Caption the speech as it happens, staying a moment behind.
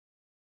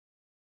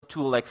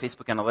tool like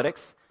Facebook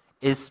Analytics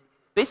is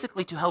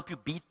basically to help you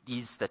beat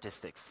these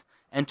statistics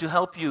and to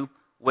help you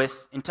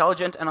with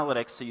intelligent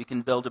analytics so you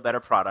can build a better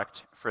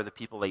product for the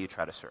people that you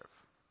try to serve.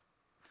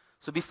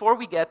 So before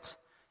we get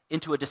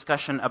into a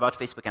discussion about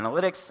Facebook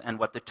Analytics and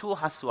what the tool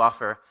has to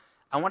offer,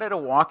 I wanted to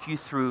walk you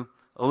through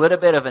a little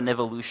bit of an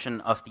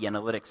evolution of the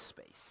analytics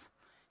space.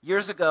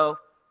 Years ago,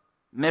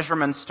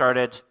 measurement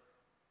started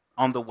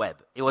on the web.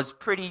 It was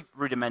pretty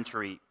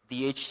rudimentary.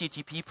 The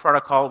HTTP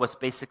protocol was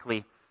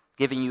basically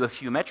giving you a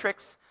few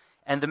metrics,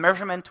 and the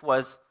measurement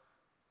was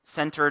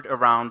centered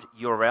around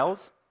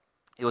URLs.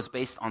 It was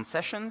based on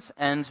sessions,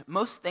 and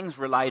most things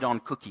relied on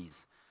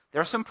cookies.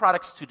 There are some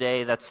products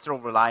today that still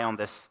rely on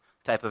this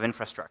type of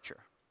infrastructure.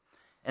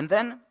 And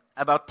then,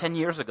 about 10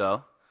 years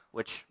ago,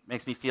 which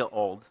makes me feel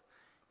old,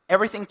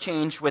 everything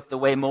changed with the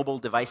way mobile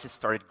devices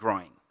started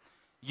growing.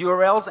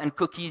 URLs and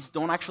cookies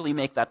don't actually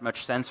make that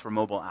much sense for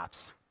mobile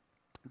apps.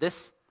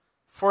 This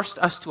forced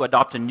us to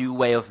adopt a new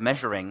way of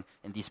measuring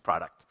in these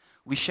products.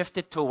 We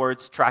shifted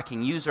towards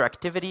tracking user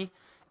activity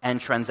and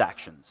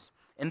transactions.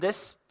 In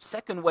this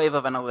second wave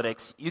of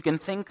analytics, you can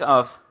think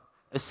of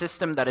a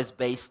system that is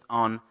based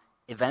on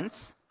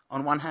events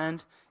on one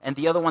hand, and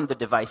the other one, the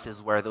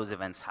devices where those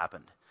events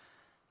happened.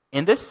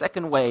 In this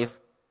second wave,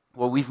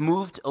 where we've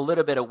moved a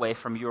little bit away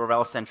from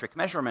URL-centric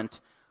measurement,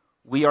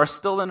 we are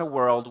still in a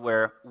world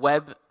where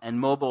web and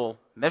mobile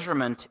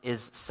measurement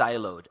is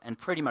siloed and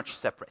pretty much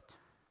separate.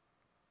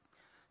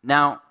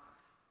 Now,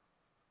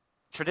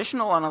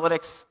 traditional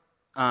analytics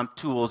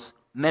tools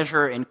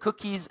measure in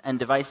cookies and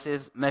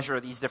devices, measure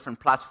these different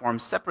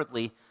platforms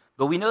separately,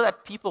 but we know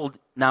that people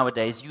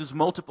nowadays use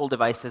multiple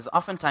devices,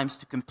 oftentimes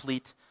to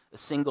complete a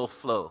single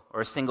flow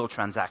or a single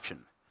transaction.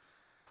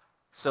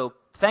 So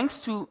thanks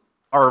to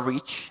our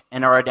reach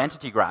and our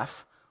identity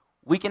graph,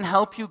 we can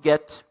help you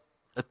get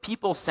a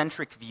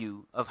people-centric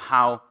view of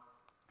how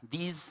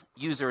these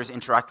users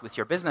interact with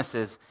your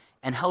businesses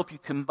and help you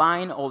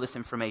combine all this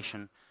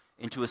information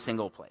into a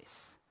single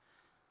place.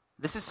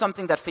 This is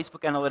something that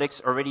Facebook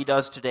Analytics already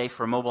does today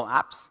for mobile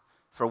apps,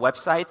 for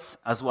websites,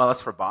 as well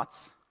as for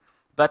bots.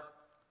 But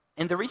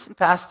in the recent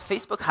past,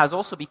 Facebook has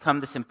also become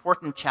this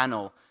important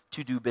channel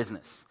to do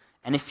business.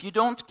 And if you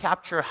don't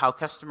capture how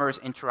customers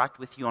interact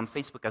with you on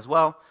Facebook as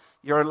well,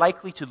 you're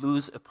likely to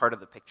lose a part of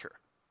the picture.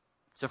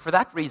 So for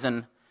that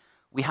reason,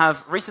 we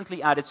have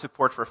recently added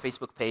support for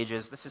Facebook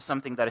pages. This is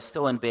something that is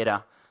still in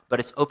beta, but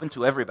it's open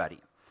to everybody.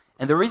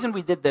 And the reason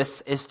we did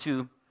this is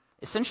to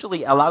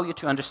essentially allow you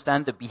to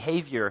understand the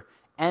behavior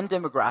and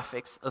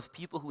demographics of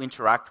people who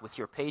interact with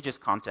your page's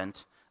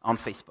content on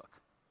Facebook.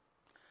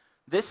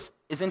 This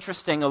is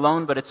interesting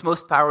alone, but it's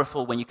most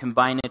powerful when you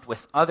combine it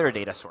with other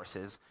data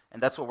sources,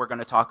 and that's what we're going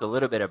to talk a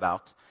little bit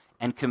about,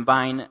 and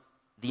combine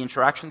the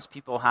interactions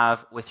people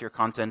have with your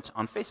content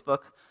on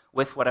Facebook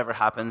with whatever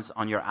happens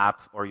on your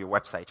app or your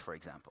website, for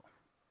example.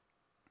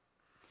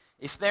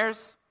 If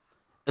there's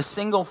a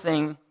single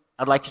thing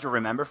I'd like you to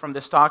remember from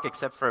this talk,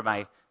 except for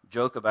my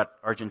joke about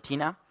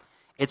Argentina,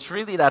 it's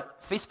really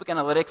that Facebook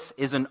Analytics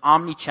is an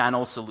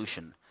omni-channel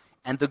solution.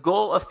 And the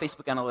goal of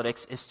Facebook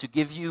Analytics is to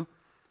give you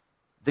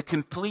the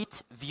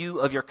complete view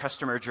of your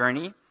customer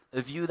journey,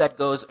 a view that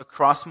goes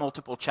across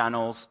multiple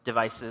channels,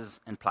 devices,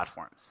 and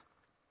platforms.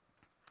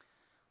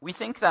 We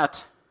think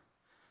that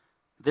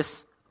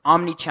this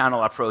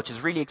omni-channel approach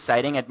is really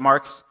exciting. It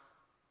marks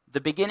the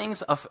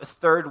beginnings of a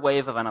third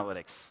wave of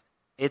analytics.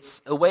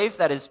 It's a wave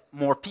that is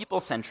more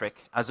people-centric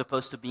as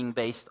opposed to being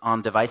based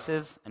on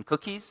devices and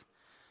cookies.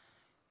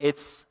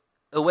 It's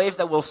a wave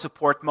that will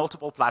support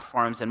multiple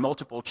platforms and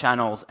multiple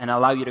channels and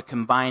allow you to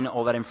combine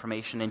all that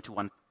information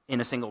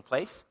in a single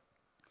place.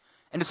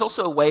 And it's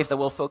also a wave that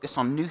will focus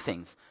on new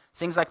things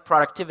like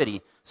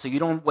productivity, so you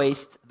don't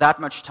waste that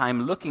much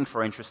time looking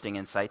for interesting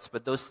insights,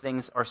 but those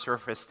things are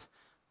surfaced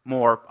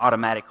more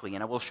automatically.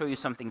 And I will show you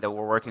something that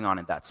we're working on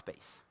in that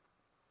space.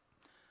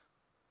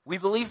 We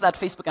believe that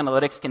Facebook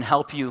Analytics can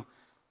help you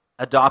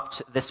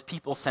adopt this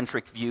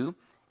people-centric view,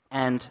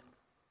 and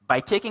by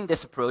taking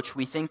this approach,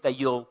 we think that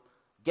you'll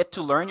get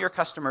to learn your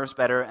customers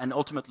better and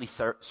ultimately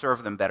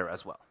serve them better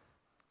as well.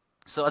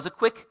 So as a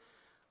quick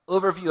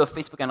overview of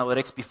Facebook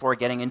Analytics before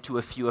getting into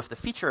a few of the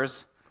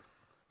features,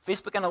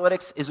 Facebook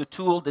Analytics is a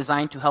tool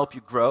designed to help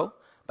you grow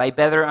by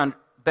better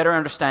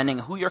understanding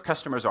who your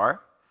customers are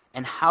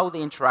and how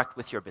they interact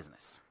with your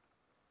business.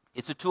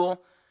 It's a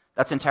tool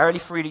that's entirely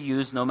free to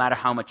use no matter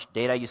how much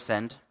data you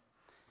send.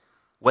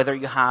 Whether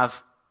you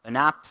have an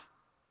app,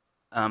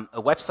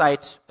 a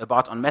website, a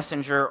bot on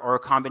Messenger, or a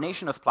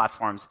combination of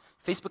platforms,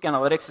 Facebook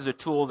Analytics is a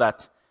tool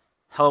that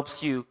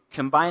helps you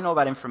combine all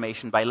that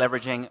information by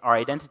leveraging our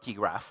identity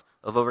graph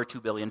of over 2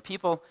 billion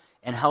people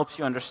and helps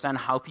you understand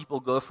how people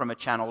go from a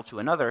channel to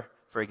another,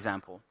 for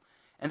example.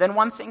 And then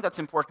one thing that's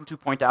important to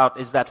point out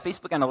is that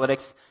Facebook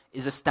Analytics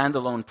is a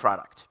standalone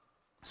product.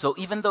 So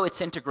even though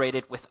it's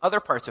integrated with other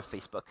parts of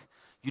Facebook,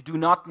 you do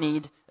not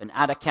need an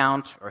ad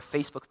account or a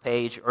Facebook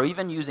page or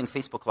even using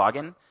Facebook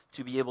login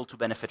to be able to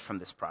benefit from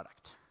this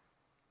product.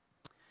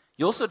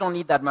 You also don't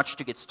need that much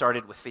to get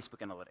started with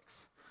Facebook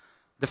Analytics.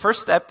 The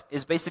first step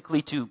is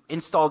basically to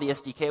install the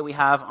SDK we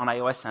have on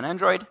iOS and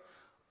Android,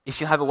 If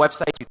you have a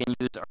website, you can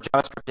use our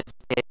JavaScript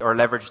SDK or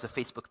leverage the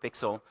Facebook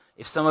pixel.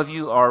 If some of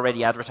you are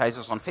already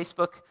advertisers on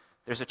Facebook,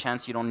 there's a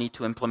chance you don't need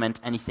to implement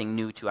anything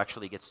new to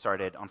actually get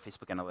started on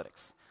Facebook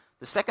Analytics.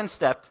 The second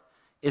step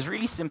is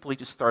really simply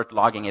to start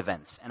logging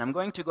events. And I'm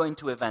going to go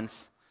into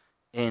events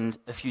in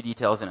a few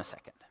details in a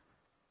second.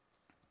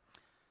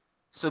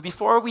 So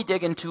before we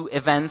dig into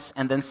events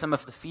and then some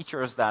of the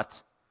features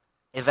that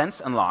events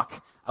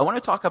unlock, I want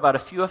to talk about a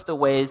few of the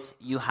ways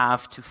you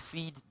have to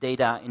feed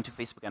data into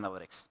Facebook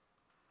Analytics.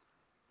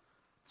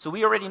 So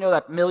we already know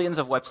that millions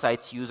of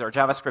websites use our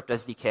JavaScript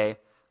SDK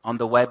on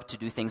the web to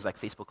do things like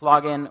Facebook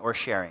login or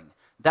sharing.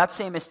 That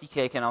same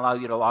SDK can allow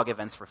you to log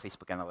events for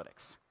Facebook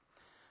Analytics.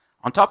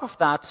 On top of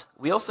that,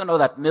 we also know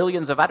that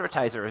millions of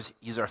advertisers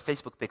use our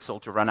Facebook pixel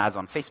to run ads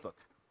on Facebook.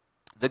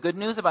 The good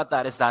news about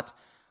that is that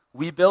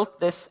we built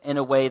this in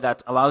a way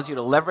that allows you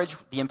to leverage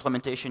the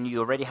implementation you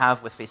already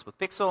have with Facebook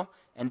Pixel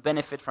and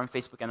benefit from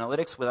Facebook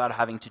Analytics without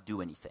having to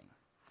do anything.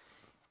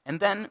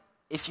 And then,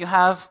 if you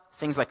have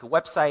things like a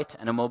website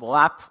and a mobile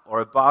app or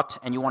a bot,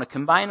 and you want to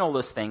combine all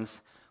those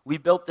things, we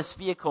built this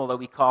vehicle that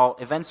we call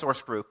Event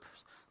Source Group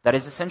that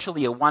is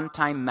essentially a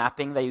one-time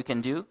mapping that you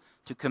can do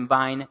to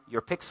combine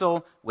your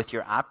pixel with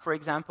your app, for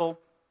example,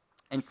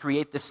 and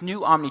create this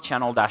new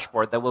omni-channel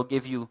dashboard that will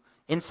give you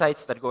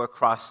insights that go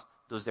across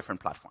those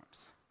different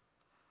platforms.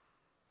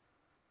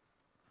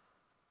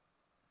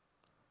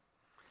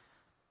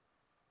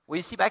 What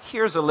you see back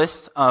here is a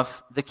list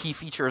of the key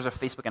features of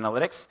Facebook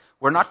Analytics.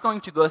 We're not going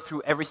to go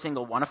through every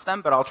single one of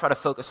them, but I'll try to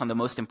focus on the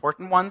most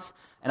important ones,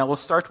 and I will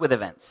start with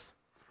events.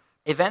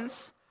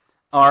 Events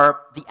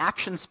are the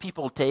actions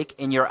people take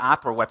in your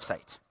app or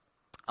website.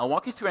 I'll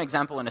walk you through an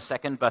example in a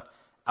second, but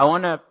I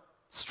want to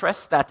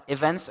stress that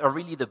events are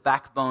really the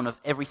backbone of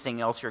everything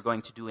else you're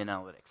going to do in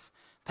analytics.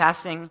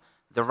 Passing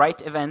the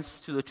right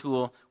events to the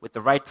tool with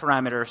the right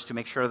parameters to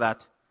make sure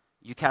that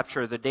you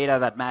capture the data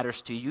that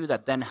matters to you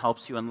that then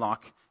helps you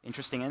unlock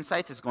interesting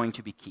insights is going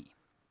to be key.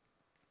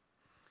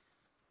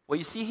 What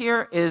you see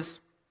here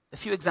is a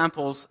few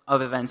examples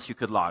of events you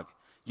could log.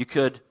 You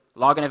could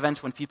log an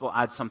event when people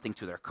add something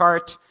to their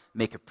cart,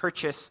 make a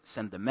purchase,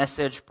 send a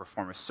message,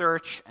 perform a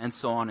search, and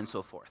so on and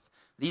so forth.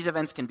 These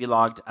events can be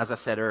logged, as I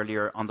said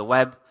earlier, on the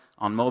web,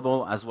 on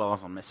mobile, as well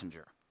as on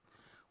Messenger.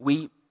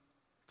 We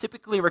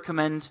typically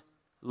recommend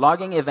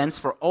logging events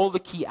for all the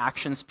key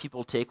actions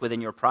people take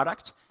within your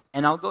product,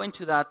 and I'll go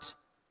into that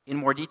in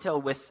more detail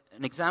with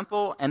an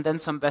example and then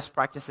some best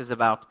practices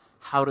about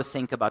how to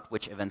think about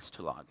which events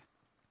to log.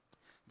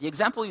 The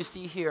example you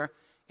see here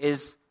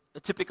is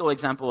a typical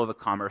example of a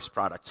commerce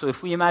product. So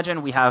if we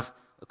imagine we have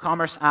a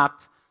commerce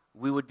app,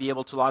 we would be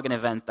able to log an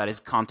event that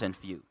is content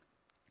view.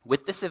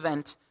 With this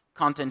event,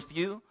 content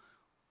view,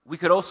 we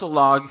could also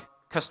log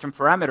custom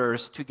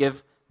parameters to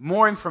give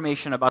more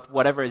information about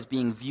whatever is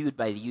being viewed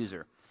by the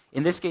user.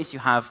 In this case, you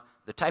have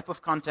the type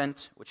of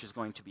content, which is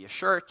going to be a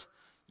shirt.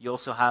 You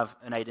also have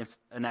an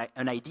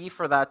ID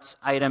for that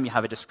item. You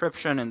have a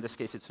description. In this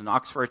case, it's an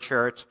Oxford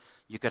shirt.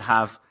 You could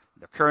have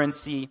the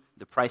currency,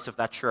 the price of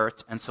that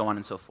shirt, and so on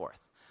and so forth.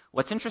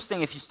 What's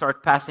interesting if you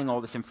start passing all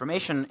this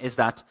information is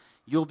that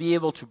you'll be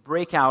able to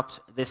break out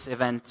this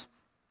event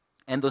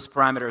and those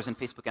parameters in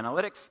Facebook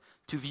Analytics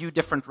to view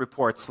different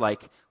reports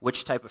like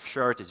which type of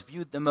shirt is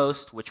viewed the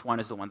most, which one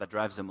is the one that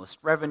drives the most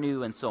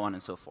revenue, and so on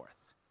and so forth.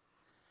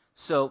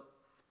 So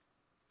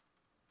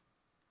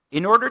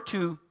in order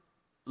to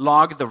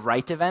log the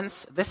right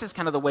events, this is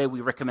kind of the way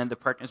we recommend the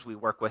partners we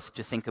work with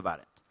to think about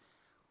it.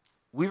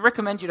 We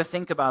recommend you to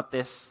think about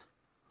this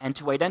and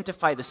to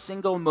identify the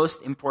single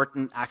most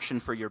important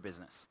action for your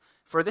business.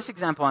 For this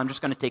example, I'm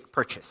just going to take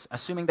purchase.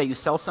 Assuming that you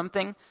sell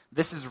something,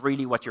 this is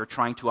really what you're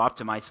trying to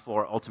optimize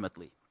for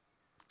ultimately.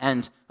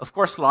 And of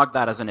course, log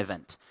that as an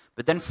event.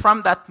 But then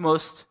from that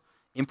most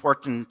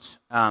important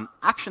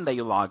action that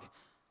you log,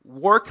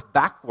 work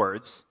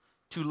backwards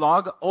to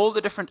log all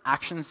the different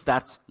actions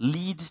that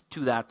lead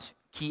to that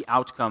key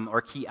outcome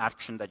or key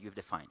action that you've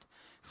defined.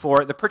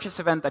 For the purchase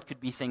event, that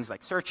could be things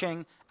like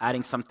searching,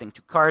 adding something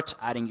to cart,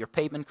 adding your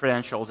payment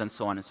credentials, and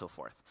so on and so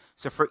forth.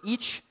 So for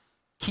each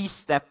key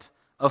step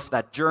of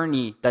that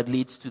journey that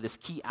leads to this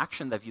key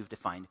action that you've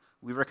defined,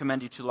 we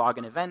recommend you to log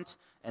an event,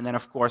 and then,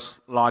 of course,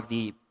 log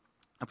the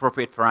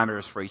appropriate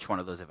parameters for each one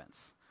of those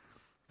events.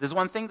 There's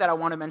one thing that I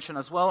want to mention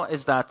as well,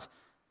 is that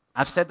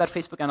I've said that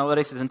Facebook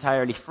Analytics is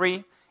entirely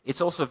free.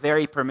 It's also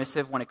very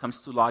permissive when it comes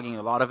to logging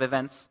a lot of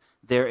events.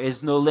 There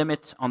is no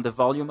limit on the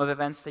volume of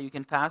events that you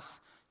can pass.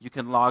 You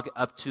can log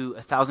up to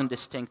 1,000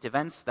 distinct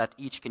events that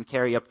each can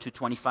carry up to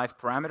 25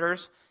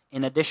 parameters,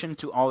 in addition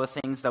to all the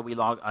things that we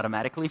log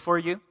automatically for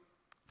you.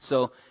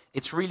 So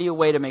it's really a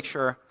way to make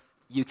sure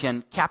you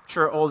can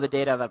capture all the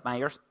data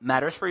that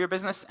matters for your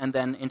business and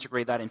then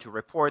integrate that into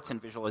reports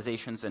and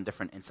visualizations and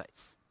different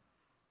insights.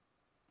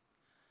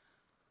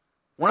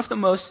 One of the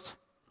most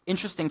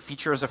interesting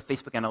features of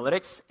Facebook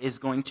Analytics is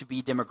going to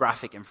be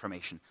demographic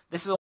information.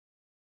 This is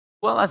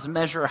well as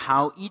measure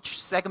how each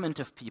segment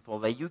of people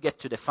that you get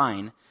to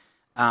define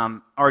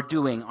are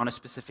doing on a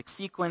specific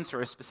sequence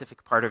or a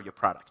specific part of your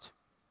product.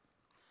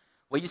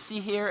 What you see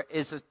here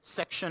is a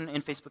section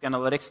in Facebook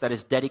Analytics that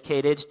is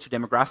dedicated to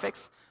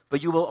demographics,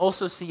 but you will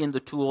also see in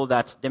the tool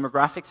that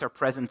demographics are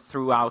present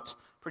throughout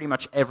pretty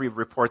much every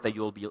report that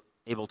you will be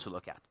able to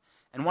look at.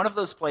 And one of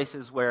those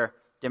places where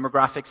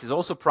demographics is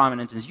also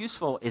prominent and is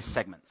useful is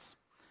segments.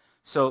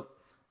 So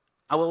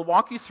I will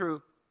walk you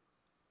through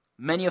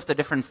many of the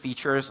different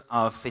features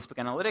of Facebook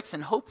Analytics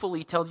and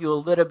hopefully tell you a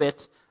little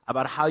bit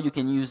about how you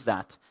can use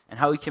that and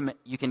how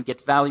you can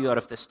get value out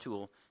of this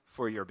tool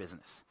for your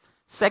business.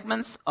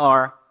 Segments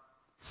are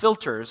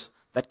filters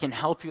that can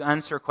help you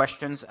answer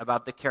questions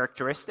about the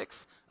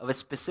characteristics of a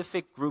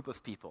specific group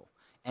of people.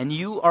 And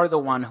you are the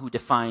one who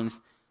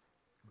defines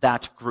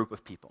that group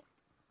of people.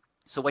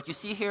 So what you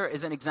see here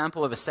is an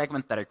example of a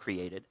segment that I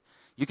created.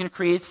 You can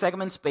create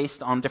segments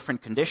based on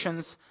different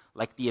conditions,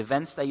 like the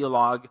events that you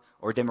log,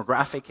 or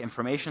demographic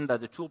information that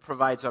the tool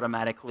provides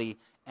automatically,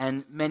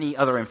 and many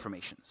other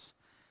informations.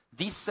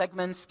 These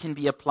segments can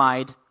be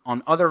applied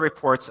on other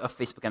reports of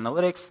Facebook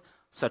Analytics,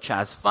 such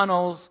as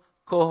funnels,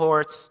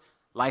 cohorts,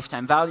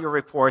 lifetime value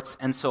reports,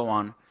 and so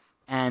on.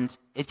 And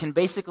it can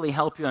basically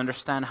help you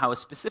understand how a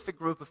specific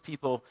group of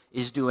people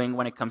is doing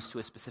when it comes to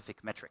a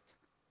specific metric.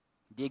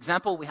 The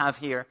example we have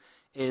here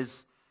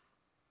is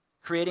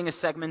creating a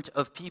segment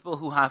of people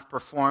who have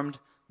performed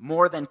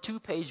more than 2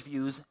 page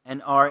views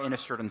and are in a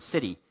certain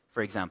city,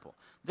 for example.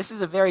 This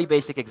is a very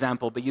basic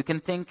example, but you can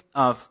think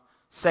of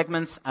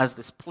segments as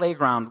this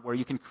playground where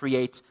you can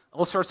create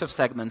all sorts of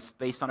segments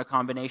based on a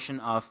combination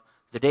of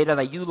the data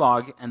that you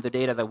log and the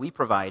data that we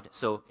provide,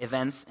 so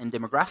events and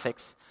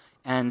demographics,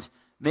 and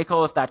make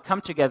all of that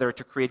come together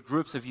to create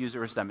groups of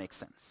users that make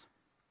sense.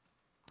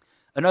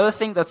 Another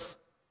thing that's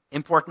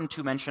important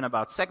to mention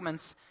about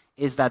segments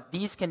is that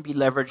these can be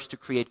leveraged to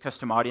create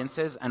custom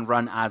audiences and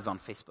run ads on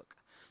Facebook.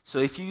 So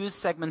if you use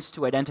segments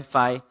to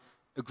identify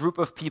a group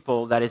of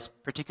people that is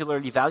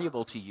particularly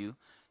valuable to you,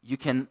 you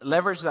can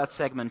leverage that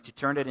segment to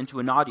turn it into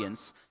an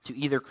audience to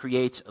either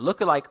create a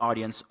lookalike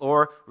audience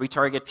or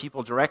retarget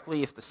people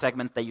directly if the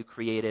segment that you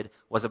created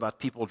was about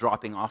people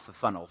dropping off a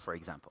funnel, for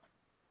example.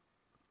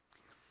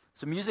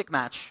 So Music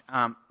Match,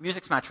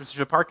 which is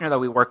a partner that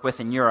we work with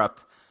in Europe,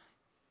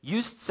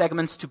 used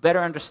segments to better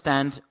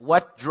understand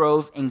what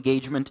drove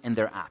engagement in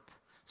their app.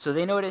 So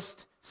they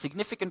noticed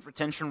significant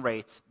retention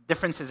rates,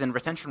 differences in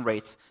retention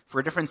rates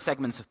for different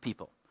segments of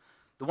people.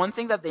 The one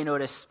thing that they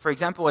noticed, for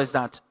example, is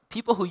that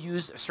people who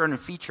use a certain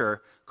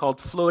feature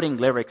called floating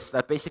lyrics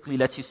that basically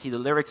lets you see the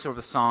lyrics of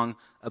the song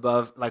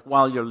above, like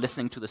while you're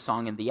listening to the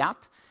song in the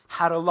app,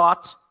 had a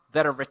lot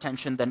better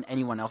retention than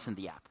anyone else in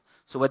the app.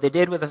 So what they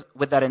did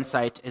with that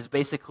insight is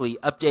basically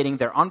updating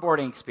their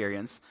onboarding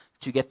experience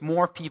to get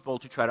more people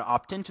to try to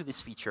opt into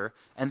this feature,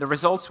 and the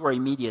results were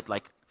immediate.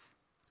 Like,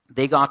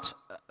 they got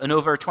an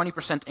over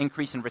 20%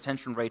 increase in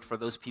retention rate for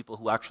those people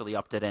who actually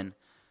opted in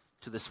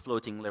to this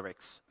floating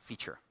lyrics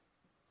feature.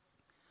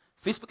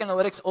 Facebook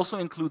Analytics also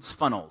includes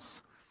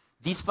funnels.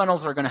 These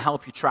funnels are going to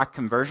help you track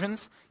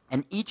conversions,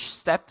 and each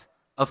step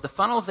of the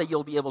funnels that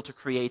you'll be able to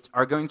create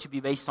are going to be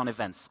based on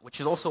events,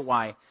 which is also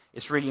why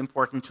it's really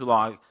important to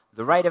log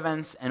the right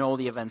events and all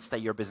the events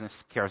that your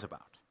business cares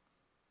about.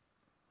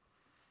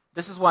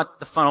 This is what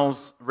the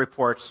funnels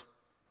report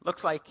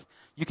looks like.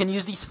 You can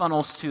use these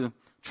funnels to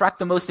track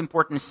the most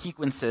important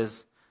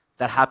sequences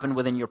that happen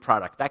within your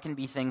product. That can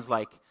be things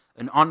like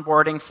an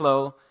onboarding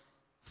flow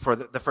for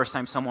the first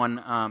time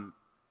someone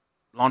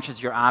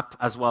launches your app,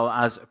 as well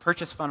as a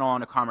purchase funnel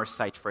on a commerce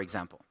site, for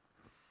example.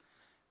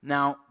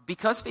 Now,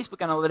 because Facebook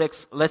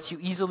Analytics lets you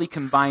easily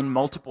combine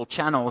multiple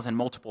channels and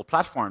multiple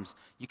platforms,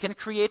 you can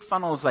create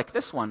funnels like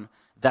this one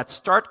that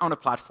start on a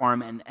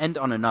platform and end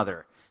on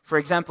another. For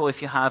example, if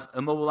you have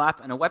a mobile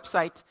app and a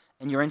website,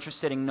 and you're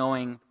interested in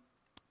knowing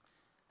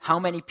how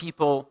many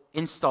people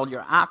install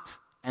your app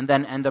and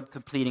then end up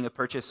completing a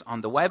purchase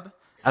on the web,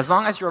 as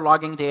long as you're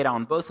logging data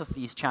on both of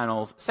these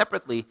channels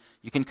separately,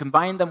 you can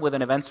combine them with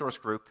an event source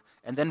group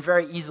and then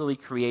very easily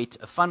create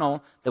a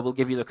funnel that will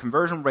give you the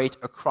conversion rate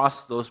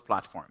across those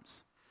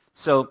platforms.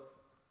 So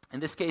in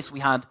this case,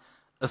 we had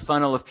a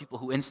funnel of people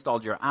who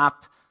installed your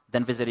app,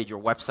 then visited your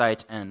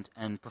website and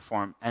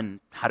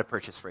had a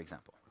purchase, for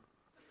example.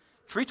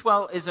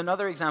 Treatwell is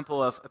another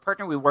example of a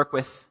partner we work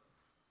with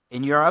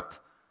in Europe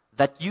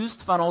that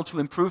used funnel to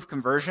improve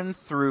conversion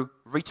through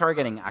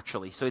retargeting,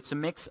 actually. So it's a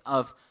mix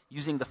of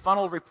using the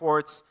funnel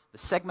reports, the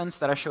segments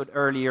that I showed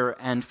earlier,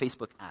 and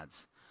Facebook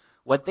ads.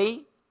 What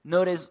they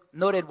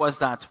noted was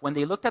that when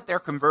they looked at their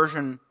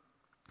conversion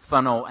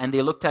funnel and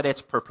they looked at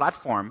it per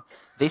platform,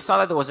 they saw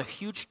that there was a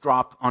huge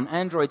drop on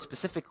Android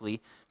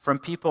specifically from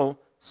people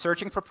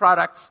searching for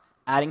products,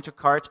 adding to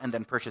cart, and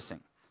then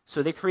purchasing.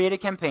 So they created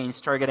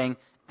campaigns targeting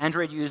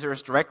Android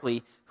users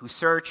directly who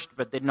searched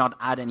but did not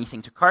add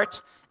anything to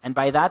cart, and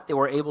by that they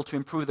were able to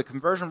improve the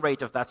conversion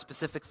rate of that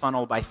specific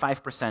funnel by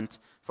 5%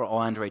 for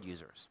all Android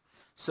users.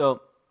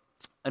 So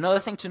another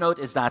thing to note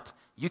is that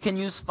you can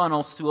use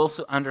funnels to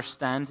also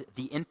understand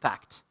the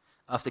impact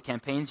of the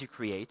campaigns you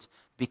create,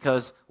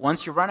 because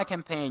once you run a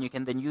campaign, you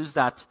can then use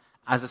that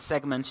as a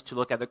segment to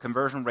look at the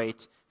conversion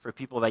rate for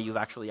people that you've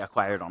actually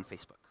acquired on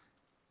Facebook.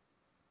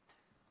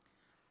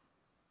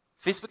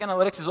 Facebook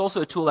Analytics is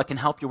also a tool that can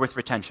help you with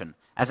retention.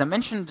 As I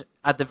mentioned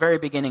at the very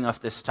beginning of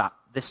this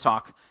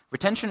talk,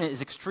 retention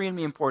is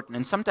extremely important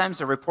and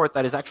sometimes a report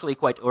that is actually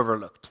quite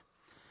overlooked.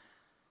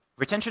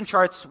 Retention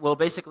charts will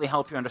basically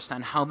help you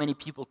understand how many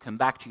people come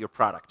back to your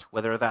product,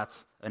 whether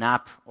that's an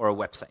app or a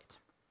website.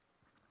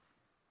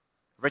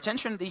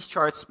 Retention, these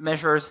charts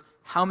measures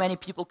how many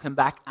people come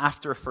back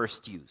after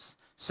first use.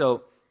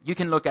 So you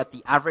can look at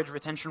the average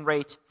retention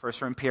rate for a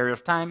certain period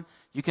of time.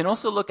 You can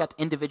also look at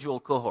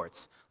individual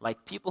cohorts,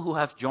 like people who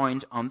have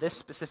joined on this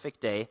specific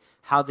day,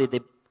 how did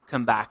they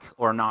come back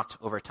or not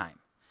over time.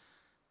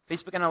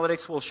 Facebook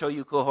Analytics will show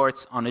you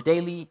cohorts on a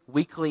daily,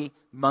 weekly,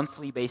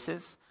 monthly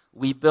basis.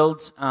 We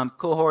build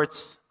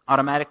cohorts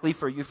automatically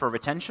for you for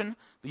retention,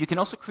 but you can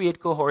also create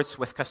cohorts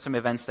with custom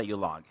events that you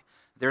log.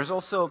 There's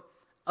also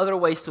other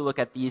ways to look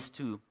at these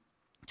to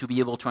be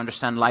able to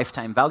understand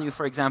lifetime value,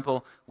 for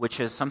example,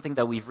 which is something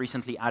that we've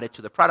recently added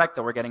to the product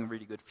that we're getting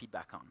really good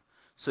feedback on.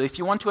 So if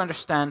you want to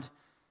understand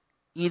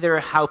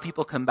either how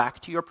people come back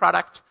to your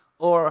product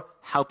or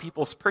how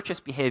people's purchase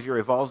behavior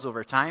evolves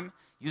over time,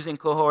 using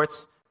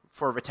cohorts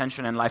for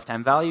retention and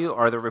lifetime value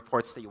are the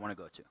reports that you want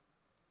to go to.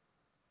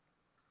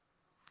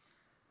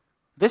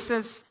 This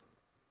is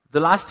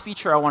the last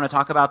feature I want to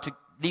talk about to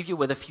leave you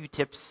with a few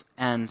tips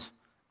and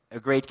a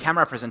great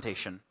camera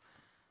presentation.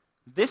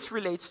 This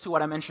relates to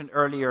what I mentioned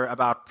earlier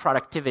about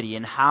productivity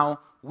and how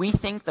we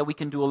think that we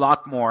can do a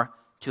lot more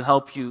to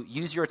help you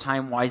use your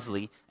time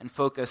wisely and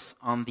focus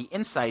on the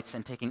insights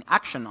and taking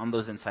action on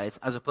those insights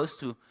as opposed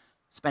to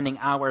spending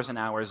hours and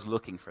hours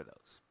looking for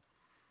those.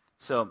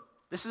 So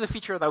this is a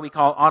feature that we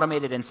call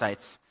Automated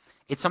Insights.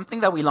 It's something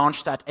that we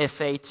launched at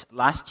F8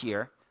 last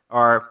year,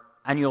 our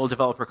annual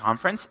developer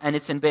conference, and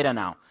it's in beta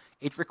now.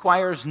 It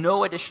requires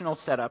no additional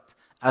setup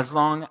as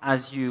long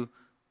as you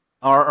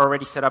are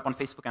already set up on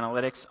Facebook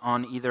Analytics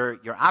on either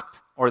your app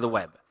or the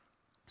web.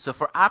 So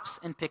for apps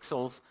and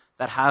pixels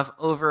that have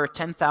over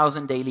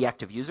 10,000 daily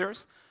active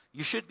users,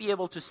 you should be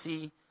able to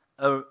see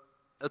a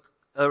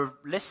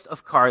list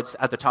of cards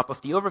at the top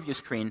of the overview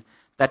screen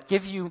that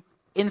give you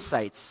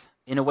insights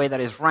in a way that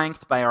is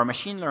ranked by our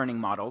machine learning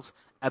models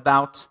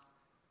about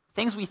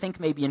things we think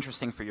may be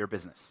interesting for your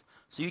business.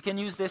 So you can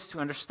use this to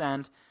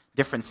understand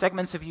different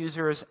segments of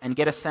users and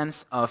get a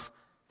sense of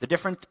the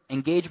different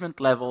engagement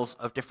levels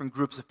of different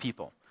groups of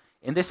people.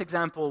 In this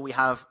example, we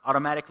have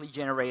automatically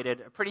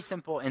generated a pretty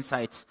simple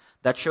insights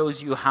that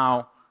shows you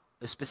how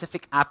a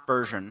specific app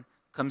version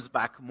comes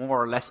back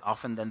more or less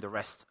often than the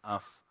rest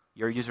of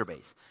your user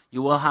base.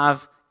 You will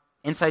have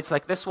insights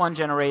like this one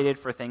generated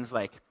for things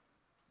like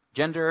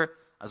gender,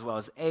 as well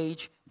as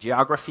age,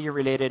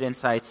 geography-related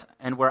insights,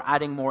 and we're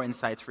adding more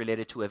insights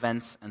related to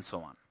events and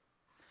so on.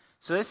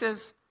 So this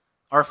is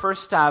our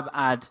first stab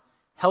at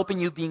helping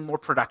you being more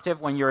productive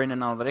when you're in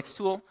an analytics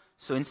tool.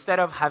 So instead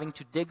of having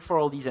to dig for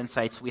all these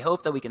insights, we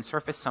hope that we can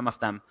surface some of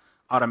them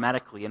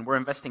automatically, and we're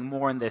investing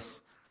more in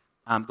this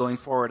going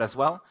forward as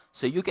well.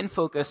 So you can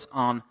focus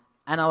on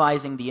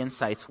analyzing the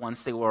insights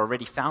once they were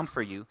already found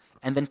for you,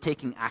 and then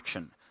taking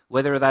action,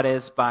 whether that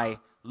is by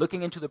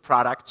looking into the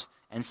product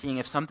and seeing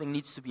if something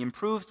needs to be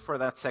improved for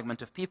that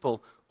segment of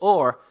people,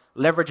 or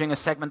leveraging a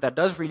segment that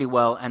does really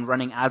well and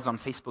running ads on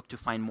Facebook to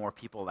find more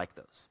people like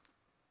those.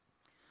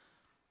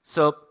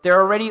 So there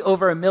are already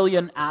over 1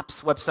 million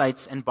apps,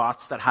 websites, and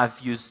bots that have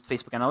used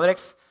Facebook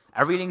Analytics.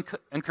 I really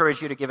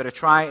encourage you to give it a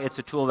try. It's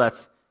a tool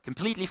that's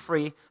completely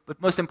free,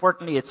 but most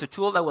importantly, it's a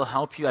tool that will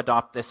help you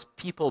adopt this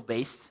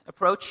people-based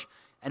approach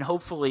and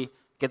hopefully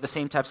get the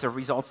same types of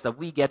results that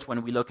we get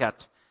when we look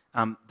at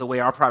the way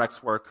our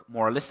products work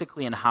more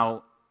holistically and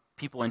how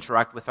people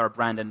interact with our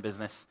brand and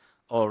business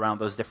all around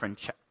those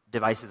different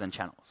devices and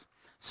channels.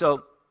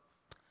 So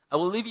I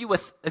will leave you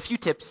with a few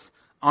tips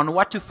on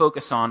what to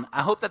focus on.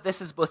 I hope that this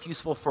is both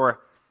useful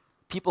for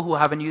people who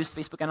haven't used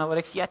Facebook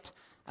Analytics yet,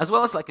 as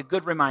well as like a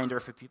good reminder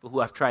for people who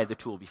have tried the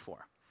tool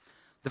before.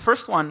 The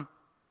first one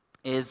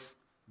is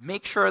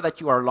make sure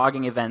that you are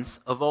logging events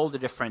of all the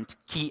different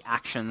key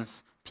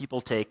actions people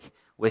take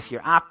with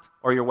your app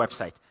or your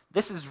website.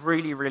 This is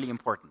really, really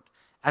important.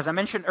 As I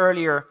mentioned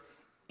earlier,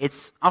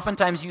 it's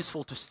oftentimes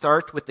useful to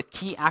start with the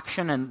key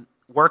action and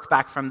work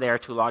back from there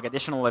to log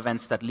additional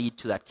events that lead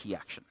to that key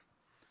action.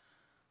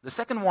 The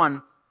second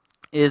one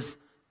is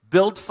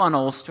build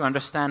funnels to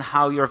understand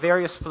how your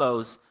various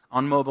flows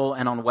on mobile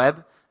and on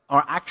web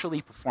are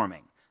actually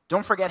performing.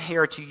 Don't forget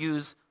here to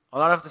use a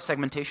lot of the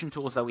segmentation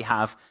tools that we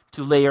have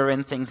to layer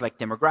in things like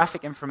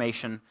demographic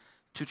information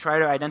to try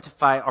to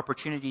identify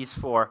opportunities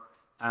for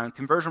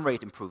conversion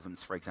rate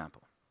improvements, for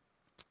example.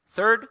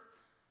 Third,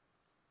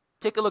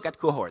 take a look at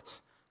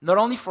cohorts, not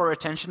only for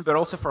retention, but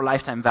also for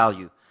lifetime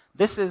value.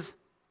 This is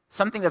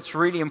something that's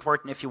really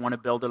important if you want to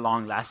build a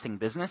long-lasting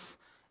business.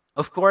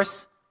 Of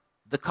course,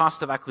 the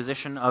cost of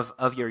acquisition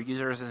of your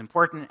users is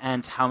important,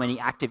 and how many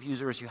active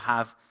users you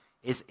have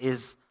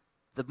is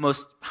the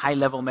most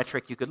high-level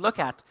metric you could look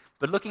at.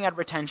 But looking at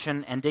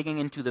retention and digging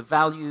into the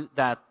value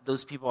that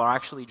those people are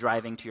actually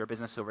driving to your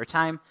business over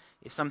time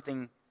is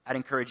something I'd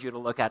encourage you to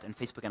look at in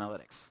Facebook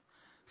Analytics.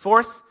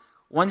 Fourth,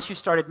 once you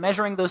started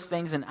measuring those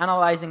things and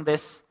analyzing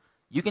this,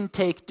 you can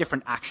take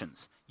different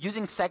actions.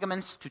 Using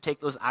segments to take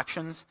those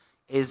actions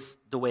is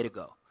the way to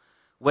go.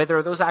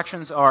 Whether those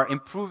actions are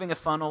improving a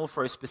funnel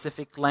for a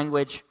specific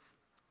language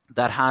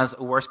that has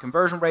a worse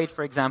conversion rate,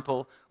 for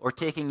example, or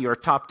taking your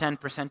top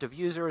 10% of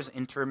users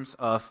in terms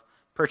of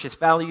purchase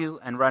value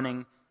and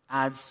running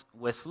ads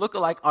with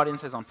lookalike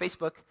audiences on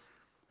Facebook,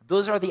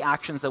 those are the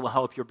actions that will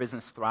help your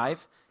business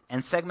thrive.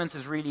 And segments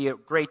is really a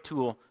great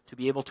tool to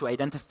be able to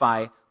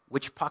identify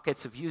which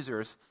pockets of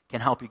users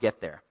can help you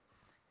get there.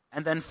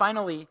 And then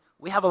finally,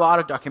 we have a lot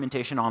of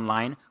documentation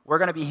online. We're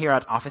going to be here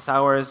at office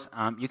hours.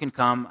 You can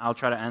come. I'll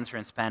try to answer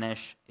in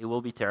Spanish. It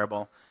will be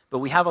terrible. But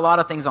we have a lot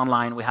of things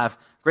online. We have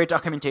great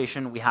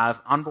documentation. We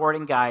have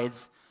onboarding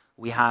guides.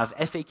 We have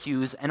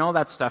FAQs and all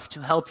that stuff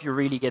to help you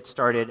really get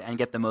started and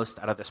get the most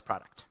out of this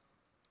product.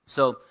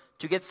 So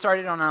to get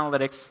started on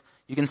analytics,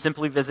 you can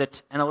simply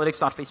visit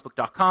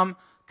analytics.facebook.com.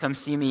 Come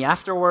see me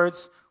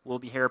afterwards. We'll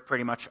be here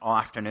pretty much all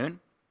afternoon.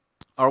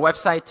 Our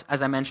website,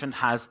 as I mentioned,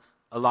 has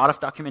a lot of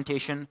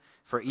documentation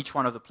for each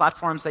one of the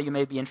platforms that you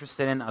may be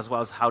interested in, as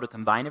well as how to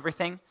combine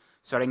everything.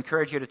 So I'd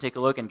encourage you to take a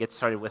look and get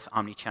started with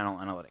omnichannel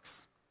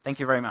analytics. Thank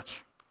you very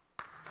much.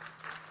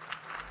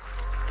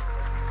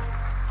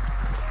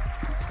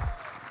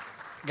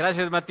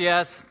 Gracias,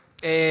 Matías.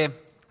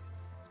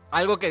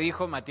 Algo que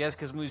dijo Matías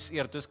que es muy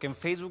cierto es que en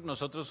Facebook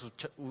nosotros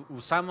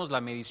usamos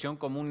la medición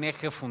como un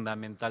eje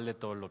fundamental de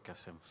todo lo que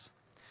hacemos,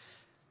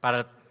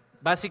 para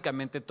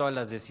básicamente todas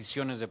las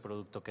decisiones de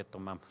producto que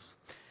tomamos.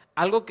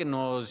 Algo que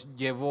nos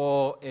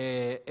llevó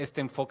este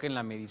enfoque en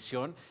la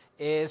medición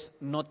es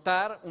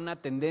notar una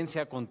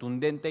tendencia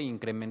contundente e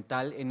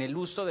incremental en el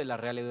uso de la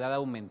realidad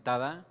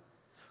aumentada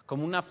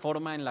como una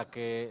forma en la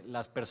que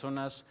las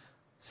personas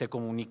se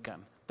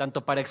comunican,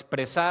 tanto para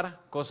expresar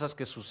cosas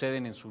que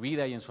suceden en su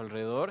vida y en su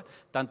alrededor,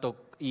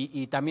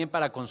 y también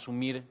para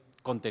consumir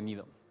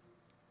contenido.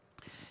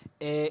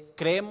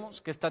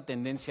 Creemos que esta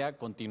tendencia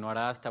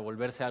continuará hasta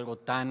volverse algo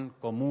tan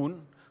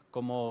común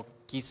como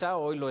quizá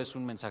hoy lo es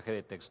un mensaje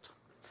de texto.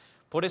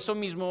 Por eso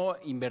mismo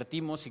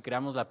invertimos y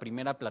creamos la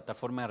primera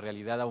plataforma de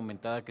realidad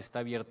aumentada que está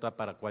abierta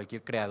para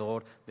cualquier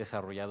creador,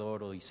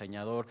 desarrollador o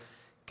diseñador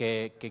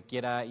que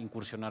quiera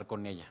incursionar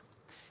con ella.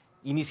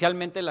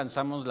 Inicialmente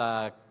lanzamos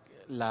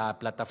la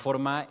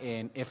plataforma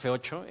en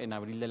F8 en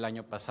abril del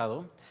año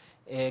pasado,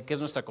 que es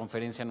nuestra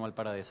conferencia anual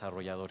para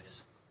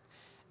desarrolladores.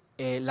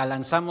 La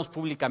lanzamos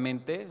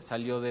públicamente,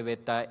 salió de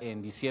beta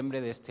en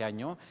diciembre de este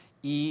año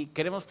y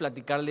queremos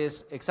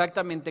platicarles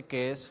exactamente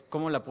qué es,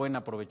 cómo la pueden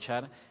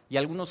aprovechar y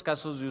algunos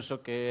casos de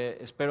uso que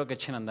espero que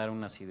echen a andar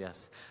unas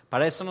ideas.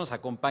 Para eso nos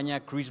acompaña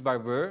Chris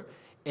Barber.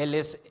 Él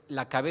es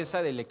la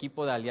cabeza del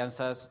equipo de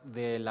alianzas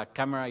de la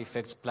Camera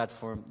Effects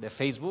Platform de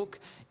Facebook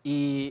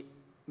y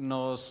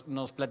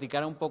nos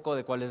platicará un poco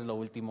de cuál es lo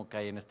último que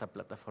hay en esta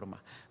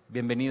plataforma.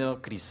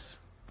 Bienvenido, Chris.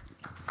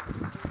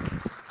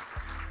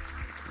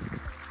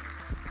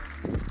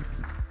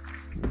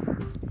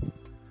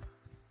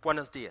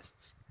 Buenos días.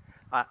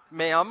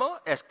 Me llamo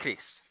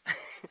Chris.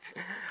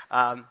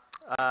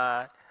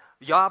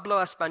 Yo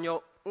hablo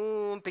español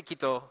un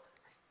poquito.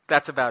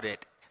 That's about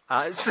it.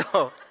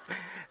 So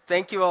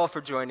thank you all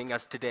for joining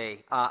us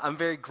today. I'm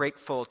very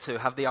grateful to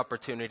have the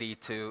opportunity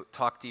to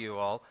talk to you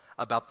all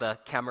about the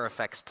Camera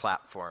Effects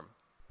platform.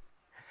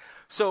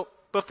 So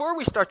before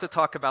we start to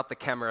talk about the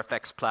Camera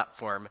Effects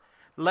platform,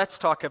 let's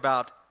talk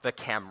about the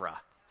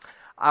camera.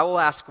 I will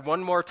ask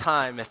one more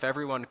time if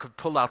everyone could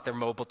pull out their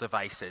mobile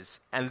devices,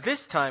 and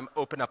this time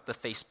open up the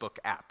Facebook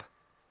app.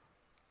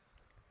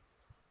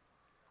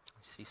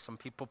 I see some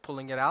people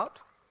pulling it out.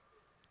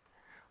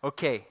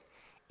 Okay,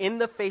 in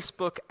the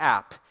Facebook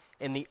app,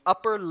 in the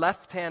upper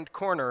left-hand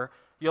corner,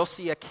 you'll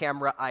see a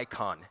camera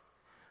icon.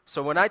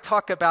 So when I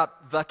talk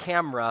about the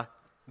camera,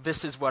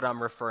 this is what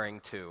I'm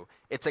referring to.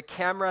 It's a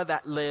camera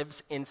that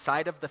lives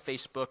inside of the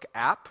Facebook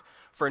app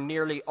for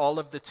nearly all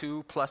of the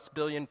 2+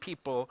 billion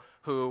people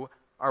who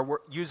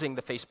are using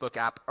the Facebook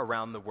app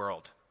around the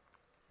world.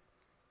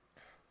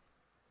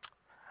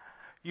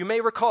 You may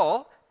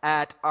recall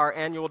at our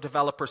annual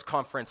developers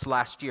conference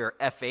last year,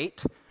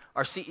 F8,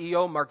 our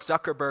CEO, Mark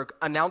Zuckerberg,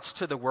 announced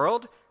to the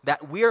world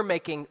that we are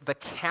making the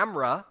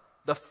camera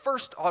the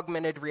first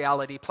augmented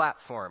reality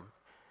platform.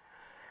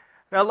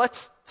 Now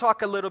let's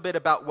talk a little bit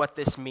about what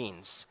this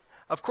means.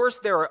 Of course,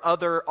 there are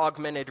other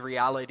augmented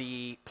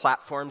reality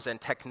platforms and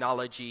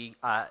technology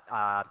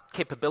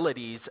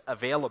capabilities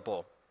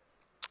available.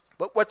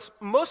 But what's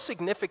most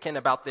significant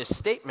about this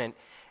statement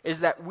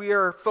is that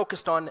we're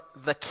focused on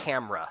the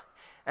camera.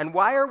 And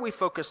why are we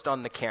focused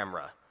on the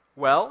camera?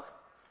 Well,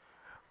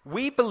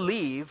 we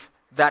believe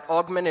that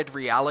augmented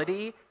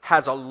reality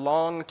has a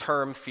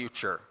long-term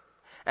future.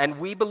 And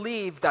we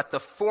believe that the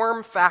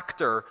form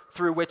factor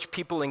through which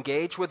people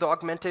engage with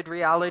augmented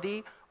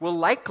reality will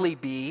likely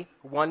be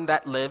one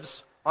that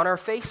lives on our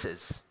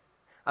faces.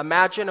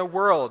 Imagine a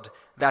world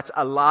that's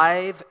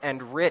alive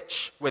and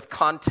rich with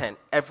content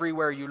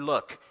everywhere you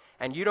look.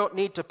 And you don't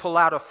need to pull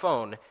out a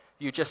phone.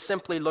 You just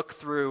simply look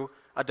through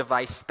a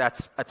device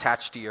that's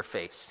attached to your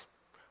face.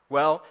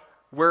 Well,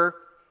 we're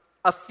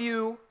a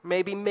few,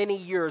 maybe many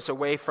years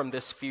away from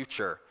this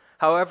future.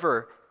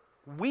 However,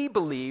 we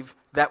believe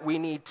that we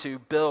need to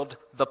build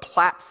the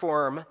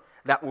platform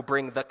that will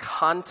bring the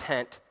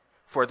content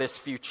for this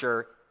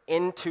future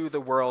into the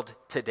world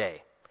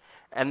today.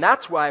 And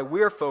that's why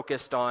we're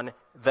focused on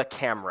the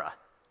camera.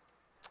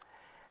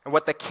 And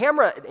what the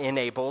camera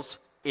enables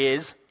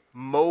is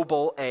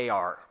mobile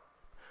AR.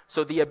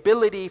 So the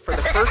ability for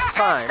the first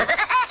time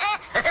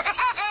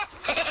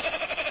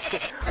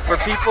for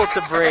people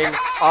to bring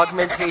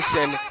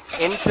augmentation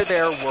into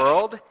their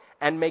world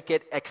and make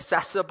it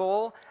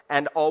accessible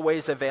and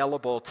always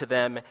available to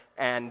them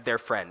and their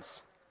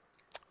friends.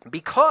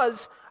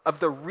 Because of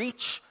the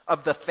reach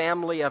of the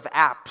family of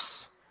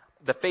apps,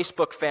 the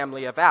Facebook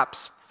family of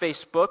apps,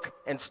 Facebook,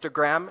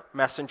 Instagram,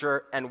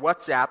 Messenger, and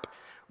WhatsApp,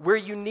 we're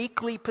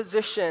uniquely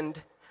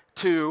positioned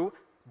to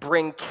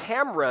bring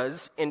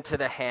cameras into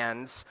the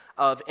hands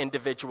of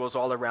individuals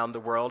all around the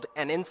world,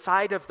 and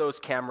inside of those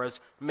cameras,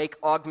 make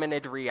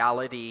augmented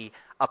reality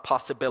a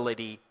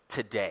possibility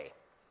today.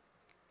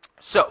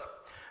 So,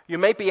 you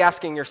may be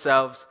asking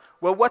yourselves,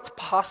 well, what's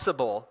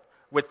possible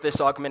with this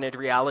augmented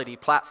reality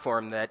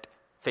platform that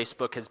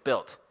Facebook has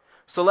built?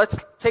 So let's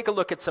take a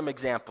look at some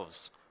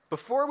examples.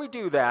 Before we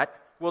do that,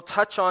 we'll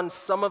touch on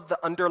some of the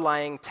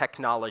underlying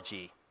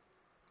technology.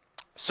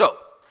 So,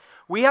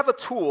 we have a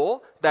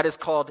tool that is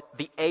called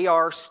the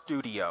AR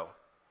Studio.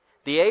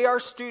 The AR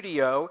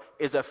Studio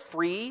is a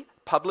free,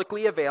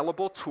 publicly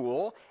available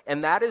tool,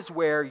 and that is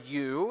where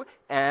you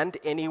and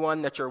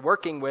anyone that you're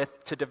working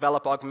with to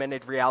develop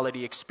augmented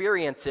reality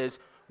experiences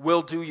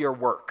will do your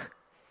work.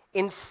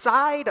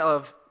 Inside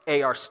of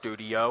AR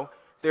Studio,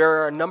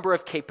 there are a number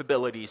of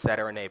capabilities that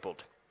are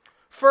enabled.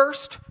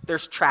 First,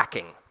 there's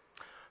tracking.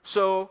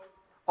 So,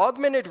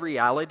 augmented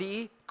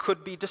reality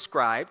can be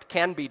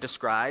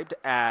described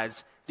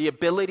as the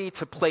ability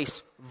to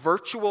place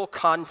virtual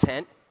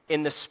content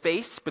in the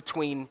space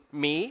between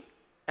me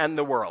and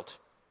the world.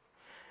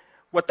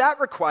 What that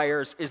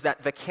requires is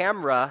that the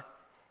camera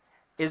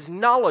is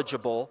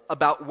knowledgeable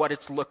about what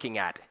it's looking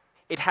at.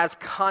 It has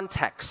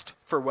context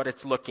for what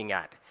it's looking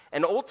at.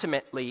 And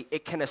ultimately,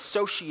 it can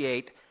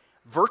associate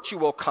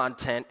virtual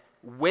content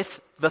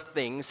with the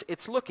things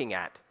it's looking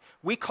at.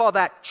 We call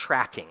that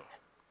tracking.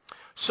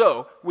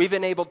 So, we've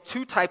enabled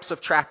two types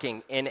of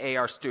tracking in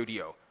AR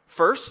Studio.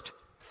 First,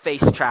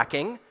 face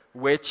tracking,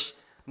 which,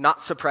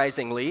 not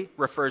surprisingly,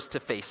 refers to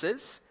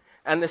faces.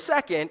 And the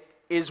second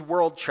is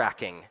world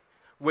tracking,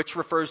 which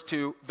refers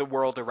to the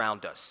world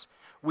around us.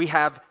 We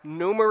have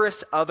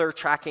numerous other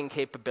tracking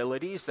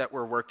capabilities that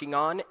we're working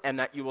on and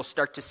that you will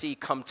start to see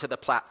come to the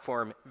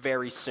platform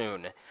very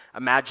soon.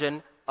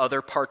 Imagine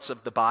other parts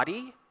of the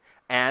body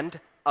and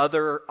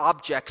other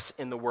objects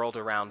in the world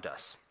around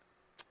us.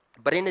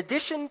 But in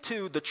addition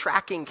to the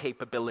tracking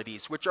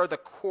capabilities, which are the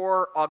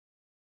core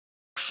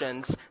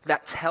actions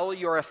that tell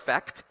your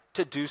effect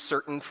to do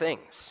certain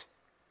things,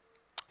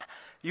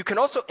 you can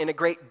also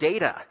integrate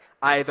data,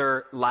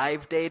 either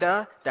live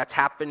data that's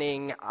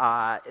happening,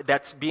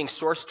 that's being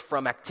sourced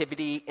from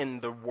activity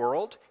in the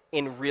world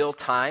in real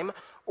time,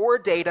 or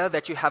data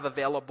that you have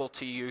available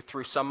to you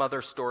through some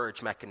other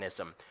storage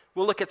mechanism.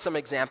 We'll look at some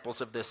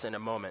examples of this in a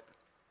moment.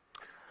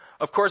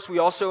 Of course, we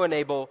also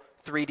enable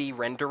 3D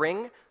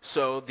rendering,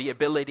 so the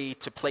ability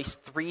to place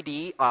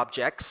 3D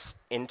objects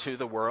into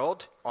the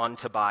world,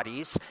 onto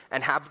bodies,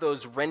 and have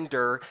those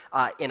render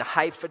in a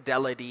high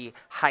fidelity,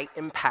 high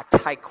impact,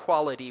 high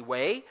quality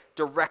way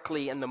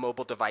directly in the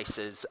mobile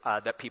devices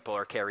that people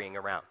are carrying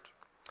around.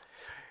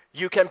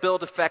 You can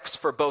build effects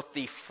for both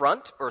the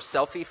front or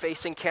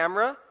selfie-facing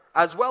camera,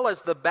 as well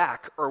as the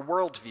back or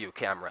world view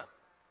camera.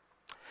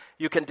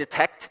 You can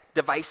detect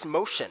device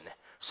motion,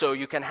 so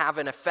you can have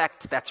an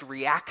effect that's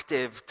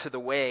reactive to the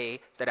way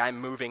that I'm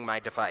moving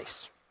my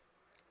device.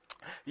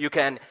 You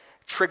can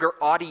trigger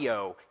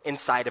audio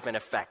inside of an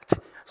effect.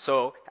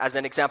 So as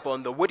an example,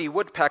 in the Woody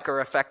Woodpecker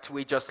effect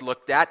we just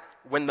looked at,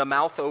 when the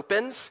mouth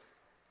opens,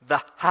 the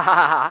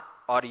ha-ha-ha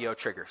audio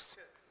triggers.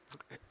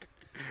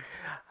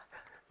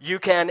 You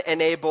can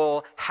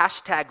enable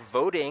hashtag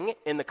voting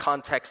in the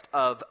context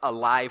of a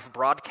live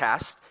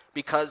broadcast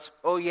because,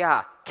 oh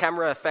yeah,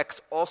 camera effects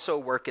also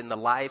work in the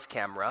live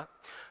camera.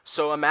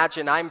 So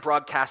imagine I'm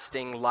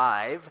broadcasting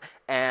live,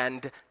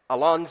 and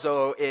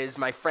Alonzo is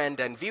my friend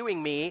and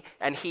viewing me,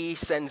 and he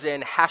sends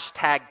in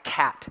hashtag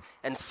cat,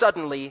 and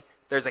suddenly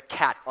there's a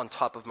cat on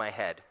top of my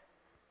head.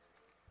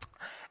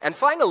 And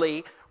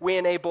finally, we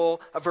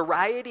enable a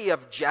variety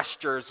of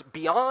gestures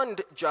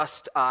beyond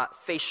just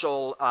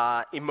facial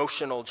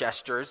emotional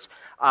gestures,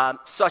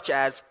 such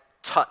as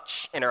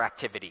touch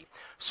interactivity.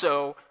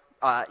 So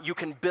you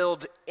can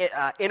build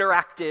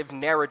interactive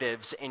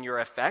narratives in your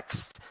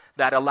effects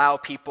that allow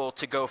people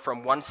to go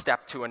from one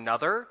step to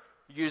another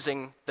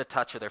using the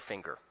touch of their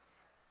finger.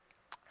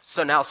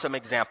 So now some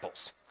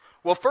examples.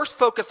 We'll first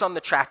focus on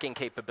the tracking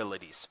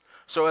capabilities.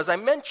 So as I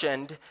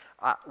mentioned,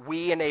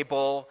 we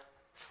enable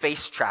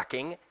face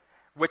tracking,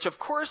 which of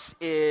course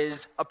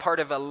is a part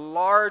of a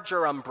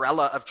larger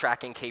umbrella of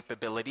tracking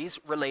capabilities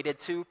related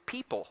to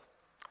people.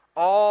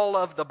 All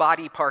of the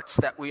body parts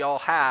that we all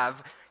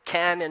have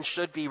can and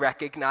should be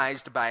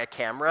recognized by a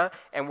camera,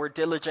 and we're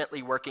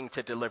diligently working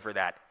to deliver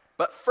that.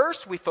 But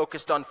first, we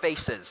focused on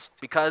faces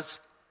because,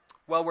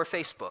 well, we're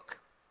Facebook.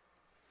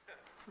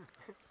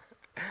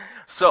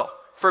 So,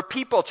 for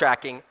people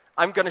tracking,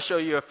 I'm going to show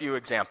you a few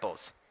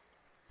examples.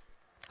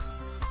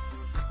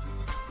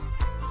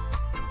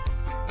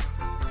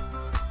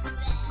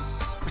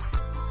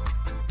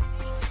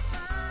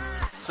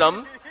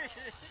 Some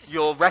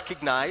you'll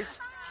recognize: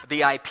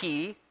 the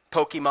IP,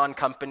 Pokemon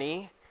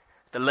Company,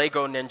 the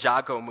Lego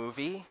Ninjago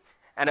movie,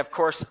 and of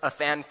course, a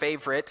fan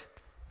favorite,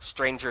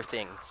 Stranger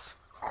Things.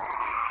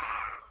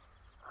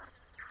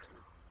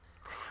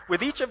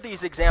 With each of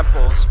these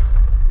examples,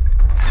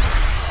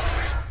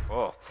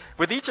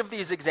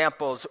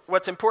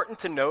 what's important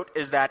to note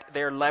is that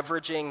they're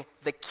leveraging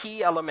the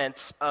key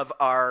elements of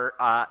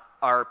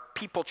our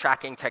people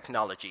tracking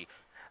technology.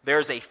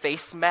 There's a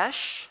face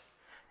mesh,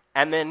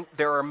 and then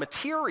there are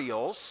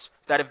materials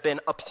that have been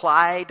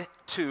applied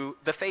to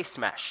the face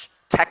mesh,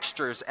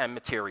 textures and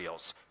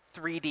materials,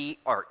 3D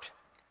art.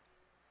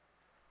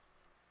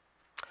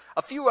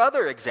 A few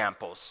other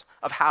examples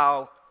of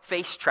how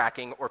face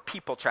tracking or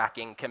people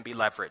tracking can be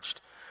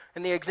leveraged.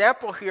 In the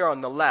example here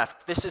on the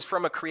left, this is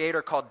from a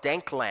creator called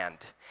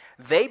Dankland.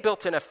 They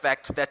built an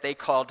effect that they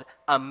called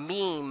a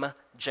meme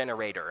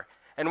generator.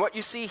 And what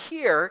you see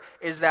here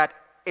is that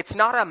it's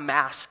not a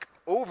mask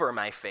over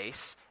my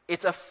face,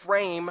 it's a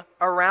frame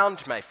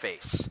around my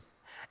face.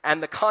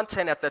 And the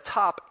content at the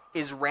top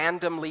is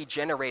randomly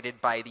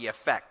generated by the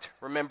effect.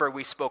 Remember,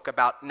 we spoke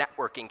about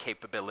networking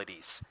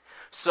capabilities.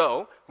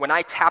 So when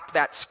I tap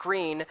that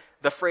screen,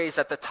 the phrase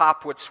at the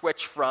top would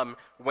switch from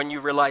 "when you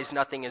realize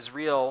nothing is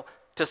real"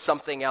 to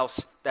something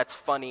else that's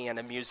funny and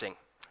amusing,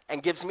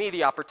 and gives me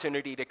the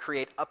opportunity to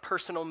create a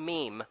personal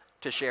meme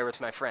to share with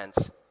my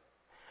friends.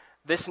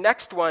 This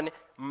next one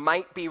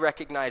might be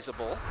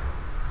recognizable.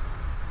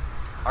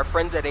 Our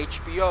friends at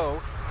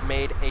HBO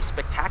made a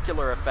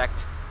spectacular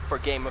effect for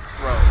Game of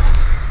Thrones,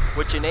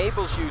 which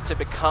enables you to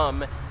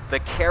become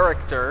the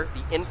character,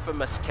 the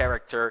infamous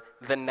character,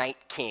 the Night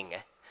King.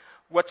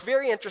 What's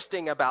very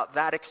interesting about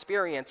that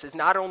experience is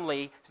not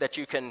only that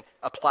you can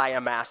apply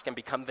a mask and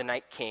become the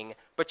Night King,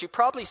 but you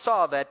probably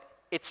saw that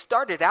it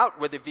started out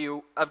with a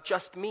view of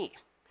just me.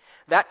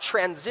 That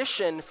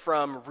transition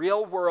from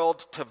real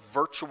world to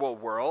virtual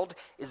world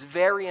is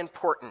very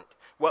important.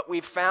 What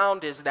we've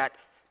found is that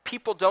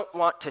people don't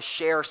want to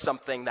share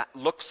something that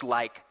looks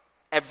like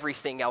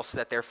everything else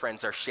that their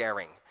friends are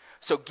sharing.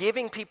 So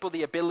giving people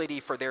the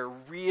ability for their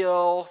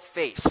real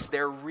face,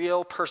 their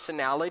real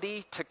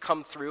personality to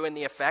come through in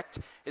the effect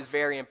is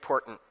very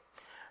important.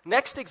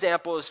 Next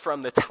example is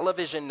from the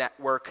television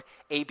network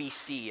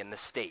ABC in the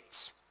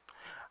States.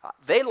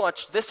 They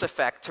launched this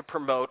effect to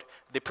promote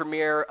the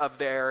premiere of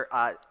their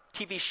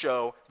TV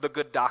show, The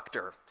Good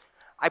Doctor.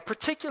 I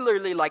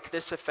particularly like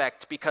this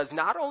effect because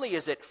not only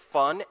is it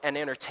fun and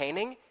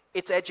entertaining,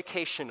 it's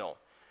educational.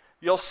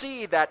 You'll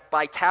see that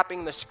by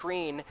tapping the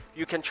screen,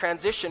 you can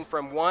transition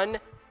from one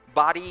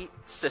body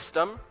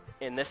system,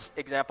 in this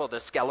example, the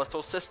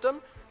skeletal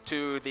system,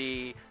 to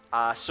the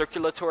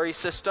circulatory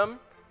system,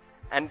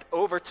 and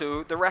over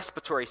to the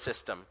respiratory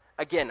system.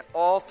 Again,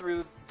 all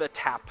through the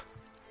tap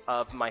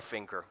of my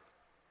finger.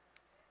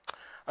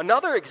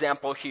 Another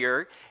example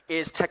here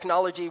is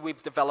technology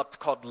we've developed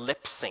called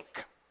lip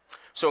sync.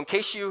 So in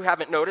case you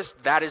haven't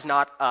noticed, that is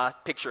not a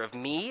picture of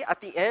me at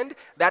the end.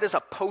 That is a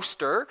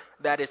poster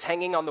that is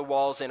hanging on the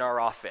walls in our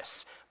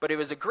office. But it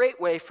was a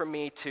great way for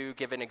me to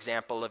give an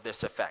example of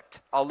this effect.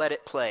 I'll let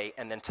it play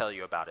and then tell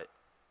you about it.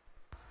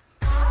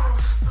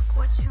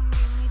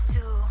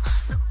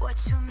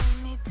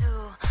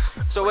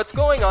 So what's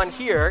going on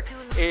here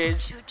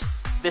is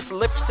this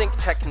lip sync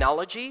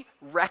technology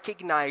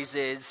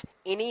recognizes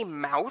any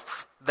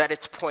mouth that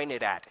it's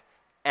pointed at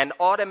and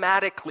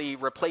automatically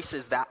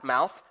replaces that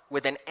mouth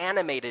with an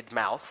animated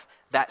mouth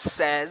that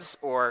says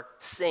or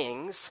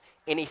sings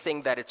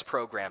anything that it's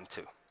programmed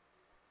to.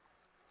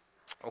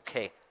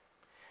 Okay.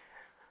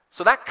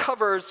 So that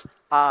covers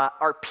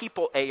our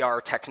people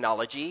AR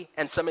technology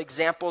and some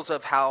examples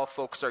of how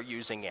folks are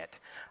using it.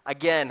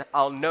 Again,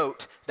 I'll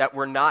note that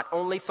we're not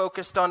only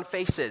focused on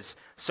faces,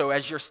 so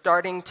as you're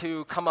starting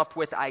to come up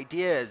with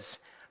ideas,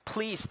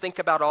 please think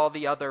about all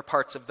the other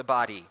parts of the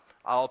body.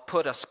 I'll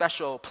put a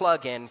special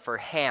plug in for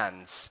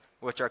hands,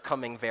 which are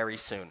coming very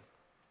soon.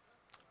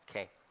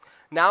 Okay.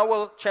 Now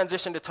we'll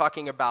transition to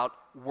talking about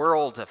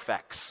world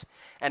effects.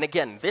 And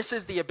again, this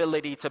is the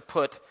ability to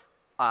put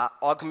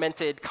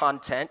augmented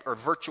content or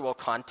virtual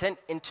content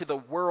into the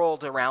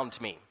world around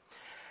me.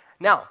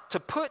 Now, to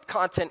put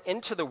content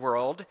into the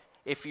world,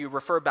 if you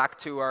refer back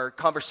to our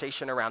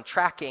conversation around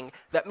tracking,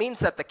 that means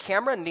that the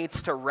camera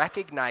needs to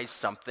recognize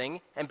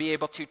something and be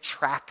able to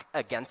track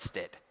against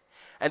it.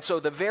 And so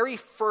the very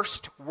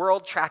first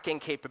world tracking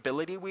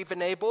capability we've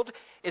enabled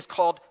is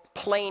called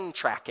plane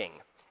tracking.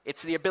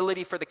 It's the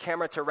ability for the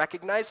camera to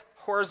recognize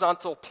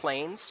horizontal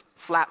planes,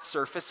 flat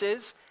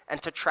surfaces,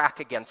 and to track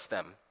against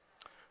them.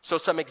 So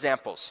some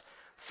examples.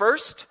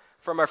 First,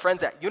 from our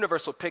friends at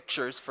Universal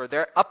Pictures for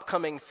their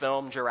upcoming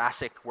film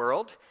Jurassic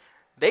World,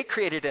 they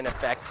created an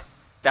effect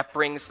that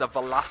brings the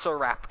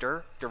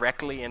Velociraptor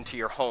directly into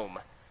your home.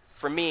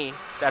 For me,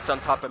 that's on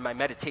top of my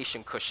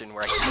meditation cushion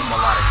where I spend a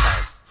lot of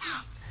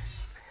time.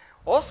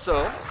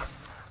 Also,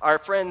 our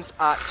friends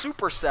at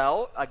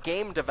Supercell, a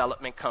game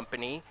development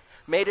company,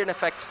 made an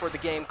effect for the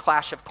game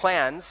Clash of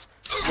Clans,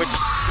 which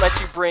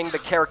lets you bring the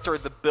character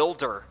the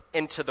Builder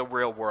into the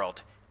real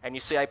world. And you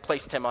see I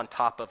placed him on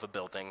top of a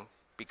building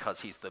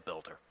because he's the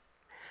builder.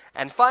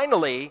 And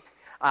finally,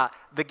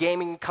 the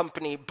gaming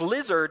company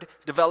Blizzard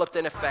developed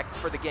an effect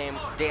for the game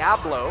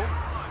Diablo,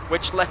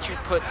 which lets you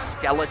put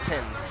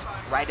skeletons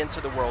right into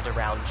the world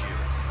around you,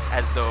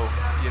 as though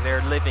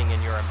they're living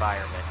in your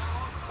environment,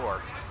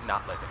 or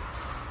not living.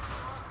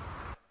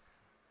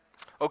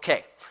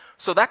 Okay,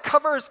 so that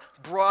covers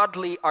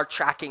broadly our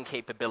tracking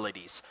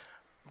capabilities.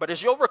 But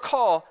as you'll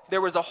recall, there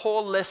was a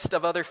whole list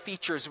of other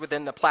features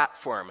within the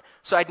platform.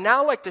 So I'd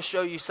now like to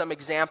show you some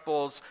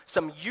examples,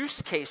 some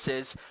use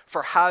cases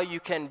for how you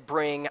can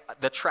bring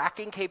the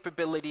tracking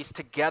capabilities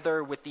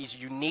together with these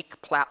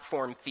unique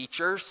platform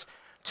features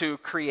to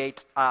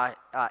create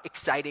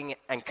exciting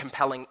and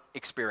compelling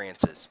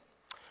experiences.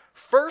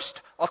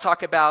 First, I'll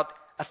talk about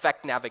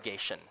effect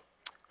navigation.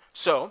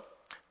 So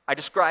I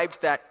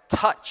described that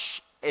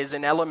touch is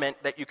an element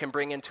that you can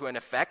bring into an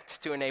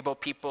effect to enable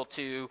people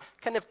to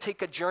kind of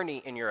take a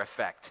journey in your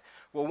effect.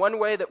 Well, one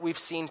way that we've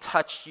seen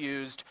touch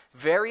used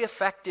very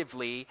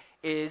effectively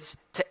is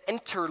to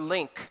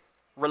interlink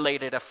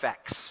related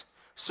effects.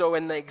 So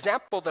in the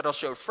example that I'll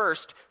show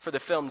first for the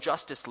film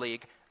Justice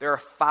League, there are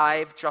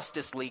 5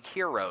 Justice League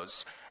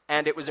heroes.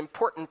 And it was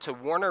important to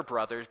Warner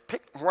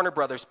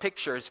Brothers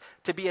Pictures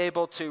to be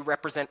able to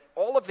represent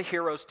all of the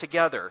heroes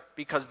together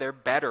because they're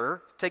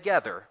better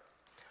together.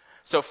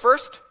 So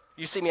first,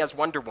 you see me as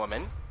Wonder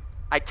Woman.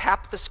 I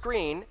tap the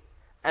screen,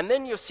 and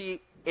then you'll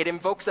see it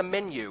invokes a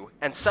menu,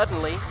 and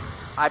suddenly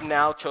I've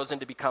now chosen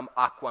to become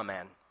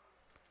Aquaman.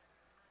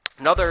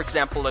 Another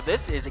example of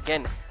this is,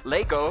 again,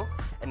 Lego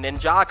and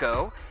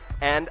Ninjago,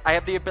 and I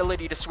have the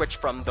ability to switch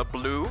from the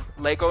blue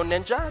Lego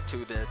Ninja to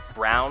the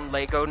brown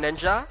Lego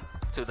Ninja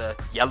to the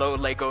yellow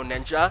Lego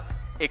Ninja,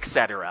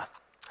 etc.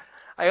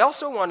 I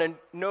also want to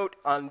note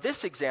on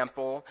this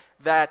example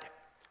that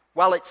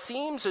while it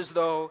seems as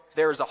though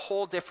there's a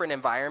whole different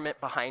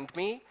environment behind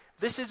me,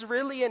 this is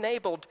really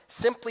enabled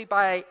simply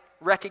by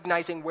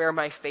recognizing where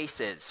my face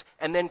is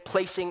and then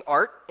placing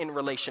art in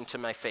relation to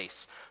my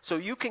face. So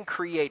you can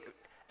create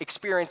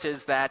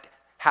experiences that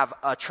have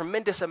a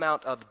tremendous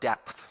amount of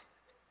depth.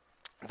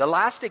 The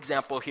last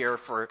example here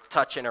for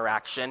touch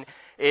interaction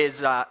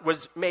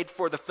was made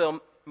for the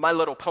film My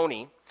Little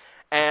Pony.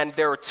 And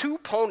there were 2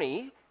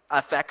 pony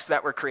effects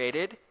that were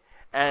created,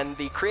 and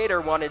the creator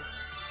wanted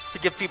to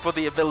give people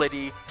the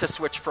ability to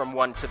switch from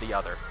one to the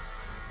other.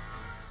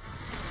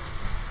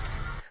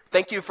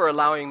 Thank you for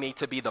allowing me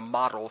to be the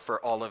model for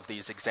all of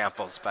these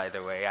examples, by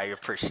the way. I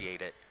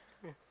appreciate it.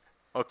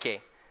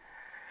 Okay.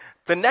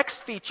 The next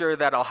feature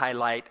that I'll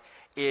highlight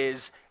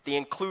is the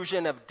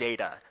inclusion of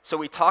data. So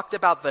we talked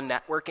about the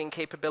networking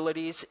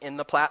capabilities in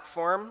the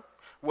platform.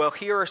 Well,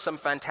 here are some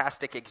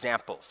fantastic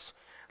examples.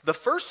 The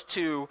first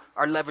 2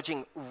 are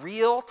leveraging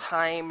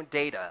real-time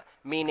data,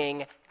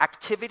 meaning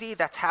activity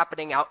that's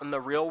happening out in the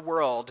real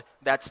world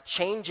that's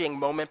changing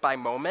moment by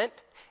moment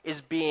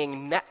is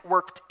being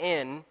networked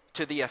in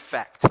to the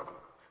effect.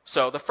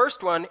 So the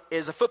first one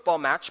is a football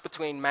match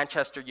between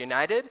Manchester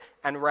United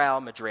and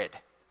Real Madrid.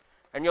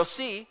 And you'll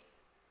see,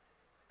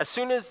 as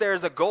soon as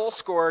there's a goal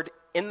scored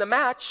in the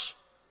match,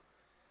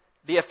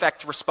 the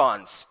effect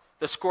responds.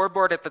 The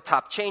scoreboard at the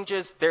top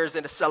changes, there's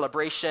a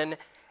celebration,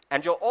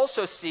 and you'll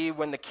also see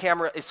when the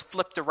camera is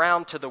flipped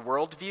around to the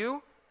world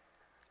view,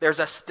 there's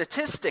a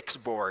statistics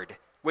board,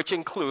 which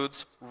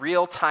includes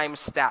real-time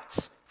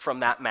stats from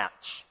that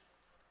match.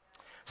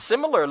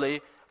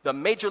 Similarly, the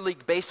Major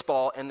League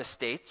Baseball in the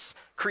States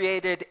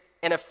created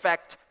an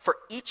effect for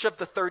each of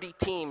the 30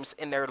 teams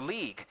in their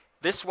league.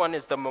 This one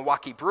is the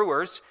Milwaukee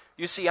Brewers.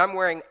 You see, I'm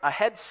wearing a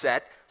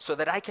headset so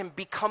that I can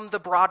become the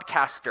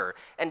broadcaster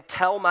and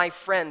tell my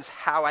friends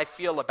how I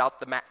feel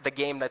about the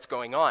game that's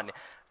going on.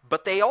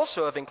 But they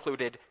also have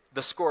included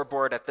the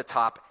scoreboard at the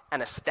top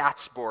and a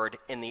stats board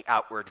in the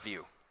outward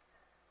view.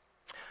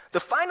 The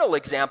final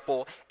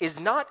example is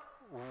not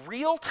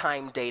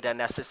real-time data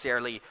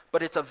necessarily,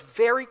 but it's a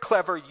very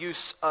clever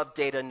use of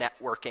data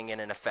networking in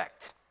an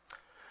effect.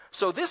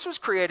 So this was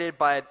created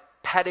by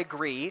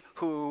Pedigree,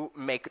 who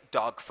make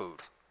dog food.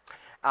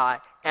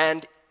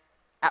 And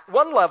at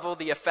one level,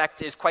 the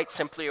effect is quite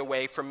simply a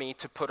way for me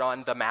to put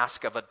on the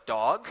mask of a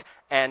dog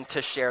and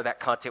to share that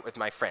content with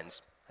my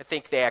friends. I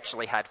think they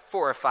actually had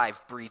 4 or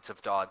 5 breeds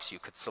of dogs you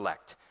could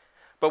select.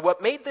 But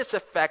what made this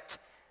effect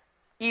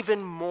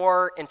even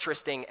more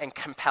interesting and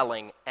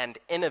compelling and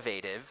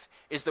innovative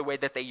is the way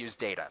that they use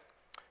data.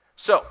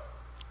 So,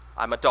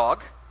 I'm a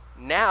dog.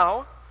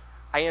 Now,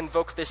 I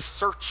invoke this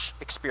search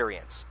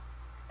experience.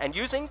 And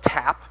using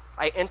tap,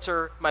 I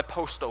enter my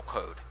postal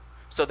code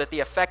so that the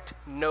effect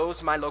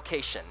knows my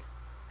location.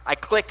 I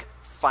click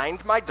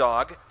Find My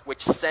Dog,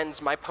 which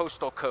sends my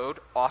postal code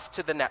off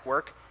to the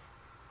network,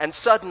 and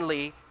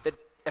suddenly the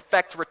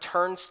effect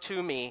returns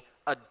to me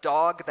a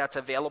dog that's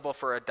available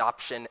for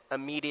adoption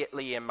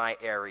immediately in my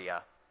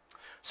area.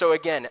 So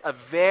again, a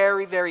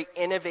very, very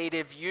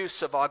innovative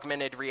use of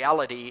augmented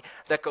reality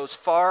that goes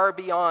far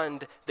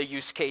beyond the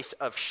use case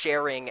of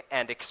sharing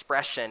and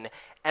expression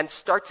and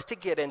starts to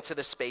get into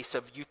the space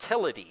of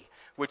utility,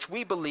 which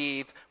we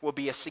believe will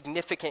be a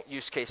significant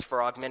use case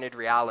for augmented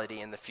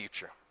reality in the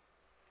future.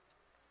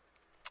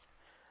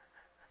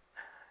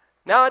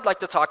 Now I'd like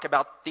to talk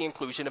about the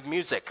inclusion of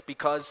music,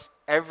 because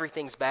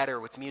everything's better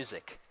with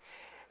music.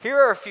 Here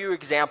are a few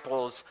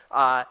examples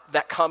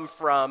that come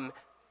from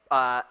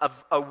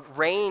a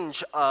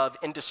range of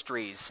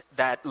industries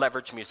that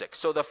leverage music.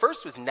 So the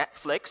first was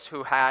Netflix,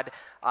 who had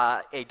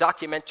a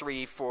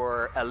documentary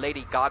for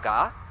Lady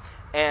Gaga,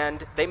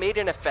 and they made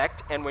an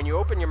effect, and when you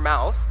open your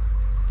mouth,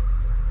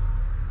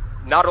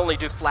 not only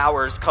do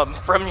flowers come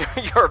from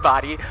your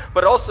body,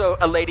 but also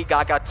a Lady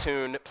Gaga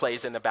tune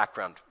plays in the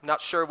background.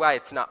 Not sure why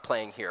it's not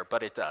playing here,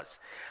 but it does.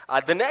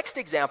 The next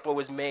example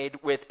was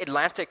made with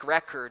Atlantic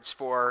Records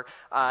for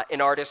an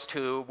artist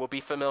who will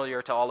be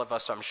familiar to all of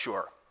us, I'm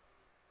sure.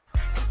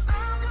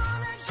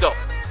 So,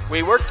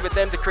 we worked with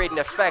them to create an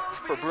effect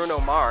for Bruno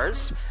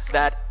Mars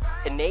that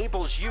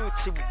enables you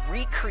to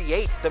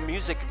recreate the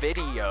music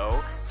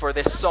video for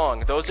this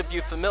song. Those of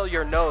you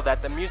familiar know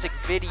that the music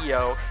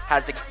video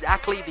has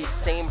exactly the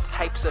same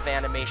types of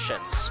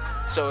animations.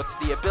 So it's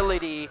the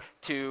ability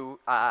to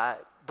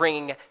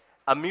bring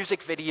a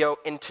music video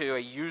into a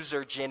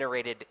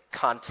user-generated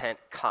content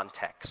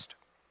context.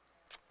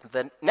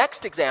 The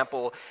next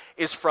example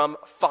is from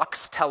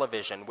Fox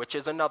Television, which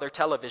is another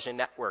television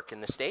network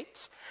in the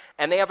States.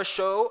 And they have a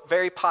show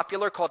very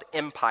popular called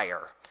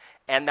Empire.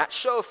 And that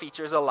show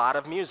features a lot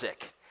of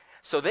music.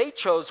 So they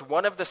chose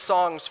one of the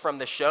songs from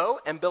the show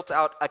and built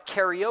out a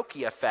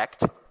karaoke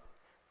effect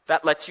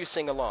that lets you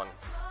sing along.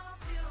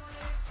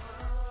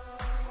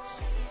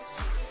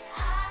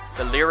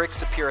 The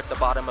lyrics appear at the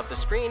bottom of the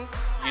screen,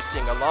 you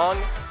sing along,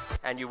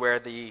 and you wear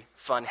the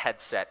fun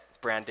headset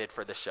branded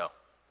for the show.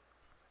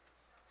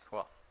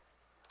 Cool.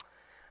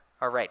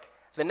 All right.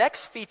 The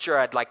next feature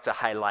I'd like to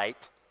highlight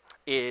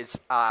is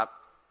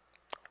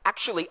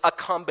actually a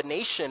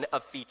combination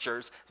of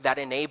features that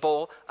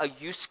enable a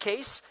use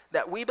case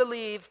that we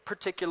believe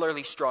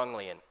particularly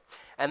strongly in.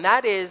 And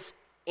that is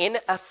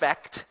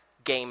in-effect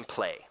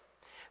gameplay.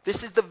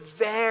 This is the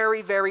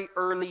very, very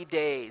early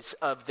days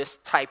of this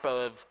type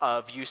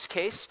of use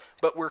case,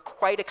 but we're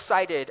quite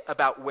excited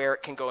about where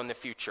it can go in the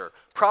future.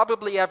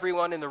 Probably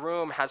everyone in the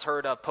room has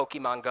heard of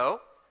Pokemon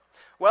Go.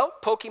 Well,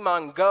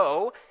 Pokemon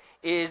Go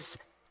is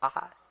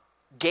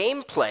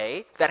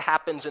gameplay that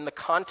happens in the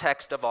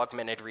context of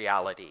augmented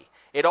reality.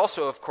 It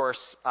also, of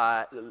course,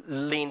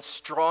 leans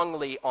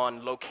strongly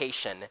on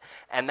location,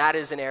 and that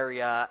is an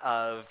area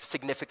of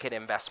significant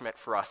investment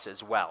for us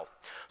as well.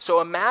 So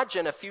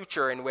imagine a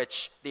future in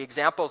which the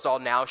examples I'll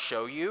now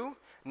show you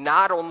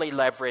not only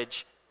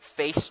leverage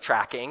face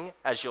tracking,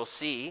 as you'll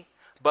see,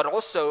 but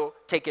also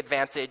take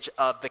advantage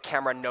of the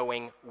camera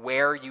knowing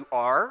where you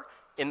are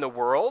in the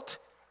world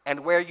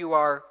and where you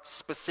are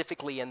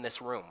specifically in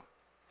this room.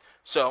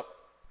 So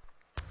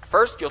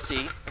first, you'll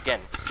see, again,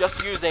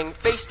 just using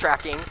face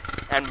tracking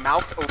and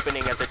mouth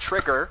opening as a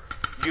trigger,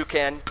 you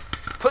can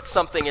put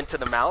something into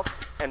the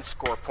mouth and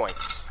score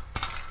points.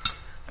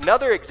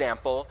 Another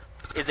example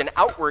is an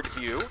outward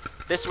view.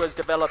 This was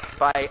developed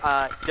by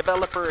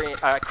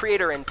a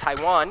creator in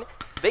Taiwan.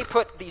 They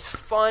put these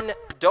fun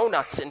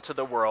donuts into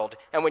the world,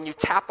 and when you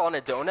tap on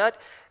a donut,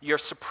 you're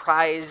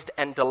surprised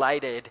and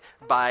delighted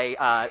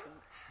by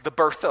the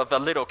birth of a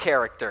little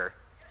character.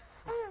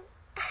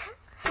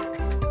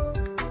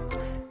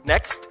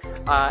 Next,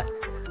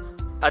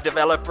 a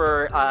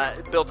developer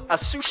built a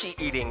sushi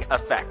eating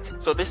effect.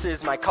 So this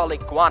is my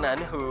colleague Guanan,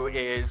 who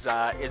is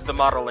the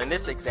model in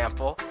this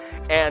example.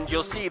 And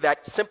you'll see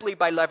that simply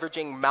by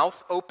leveraging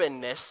mouth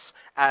openness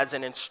as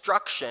an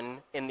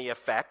instruction in the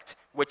effect,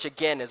 which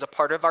again is a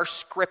part of our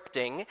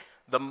scripting,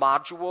 the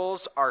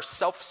modules are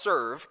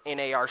self-serve in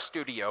AR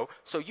Studio,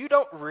 so you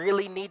don't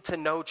really need to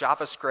know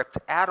JavaScript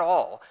at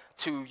all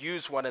to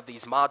use one of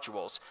these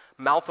modules,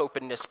 mouth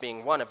openness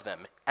being one of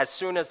them. As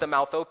soon as the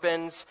mouth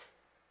opens,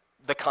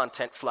 the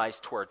content flies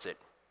towards it.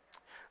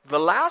 The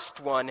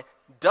last one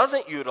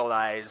doesn't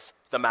utilize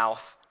the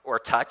mouth or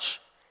touch.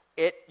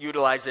 It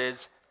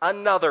utilizes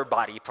another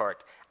body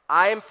part.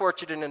 I am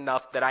fortunate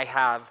enough that I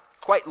have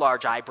quite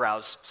large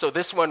eyebrows, so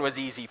this one was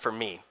easy for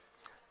me.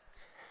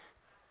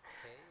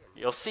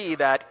 You'll see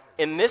that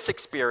in this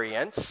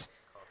experience,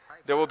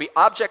 there will be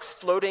objects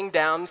floating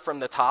down from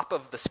the top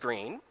of the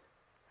screen,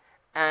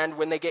 and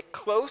when they get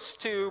close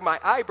to my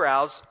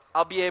eyebrows,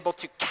 I'll be able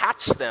to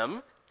catch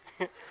them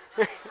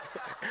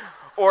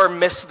or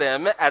miss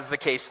them, as the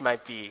case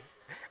might be,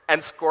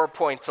 and score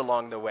points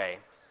along the way.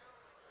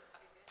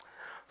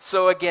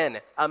 So again,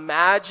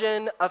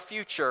 imagine a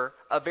future,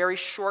 a very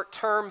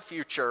short-term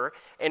future,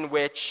 in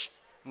which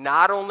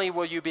not only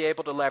will you be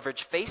able to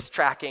leverage face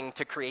tracking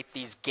to create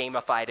these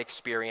gamified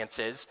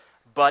experiences,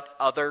 but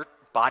other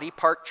body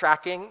part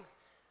tracking,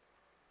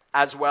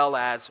 as well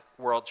as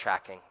world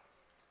tracking,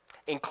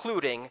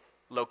 including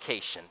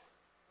location.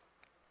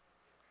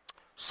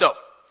 So,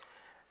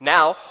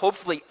 Now,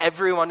 hopefully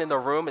everyone in the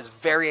room is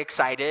very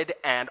excited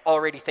and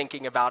already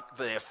thinking about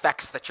the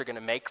effects that you're going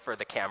to make for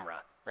the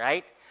camera,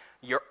 right?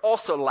 You're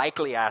also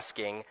likely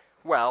asking,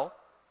 well,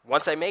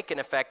 once I make an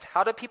effect,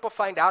 how do people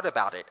find out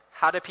about it?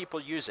 How do people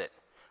use it?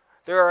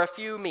 There are a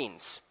few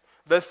means.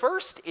 The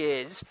first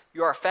is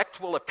your effect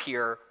will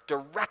appear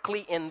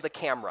directly in the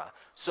camera.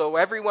 So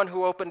everyone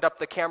who opened up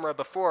the camera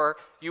before,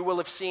 you will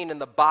have seen in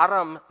the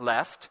bottom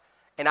left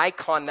an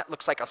icon that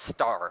looks like a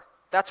star.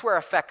 That's where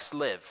effects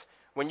live.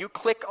 When you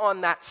click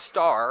on that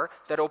star,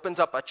 that opens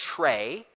up a tray,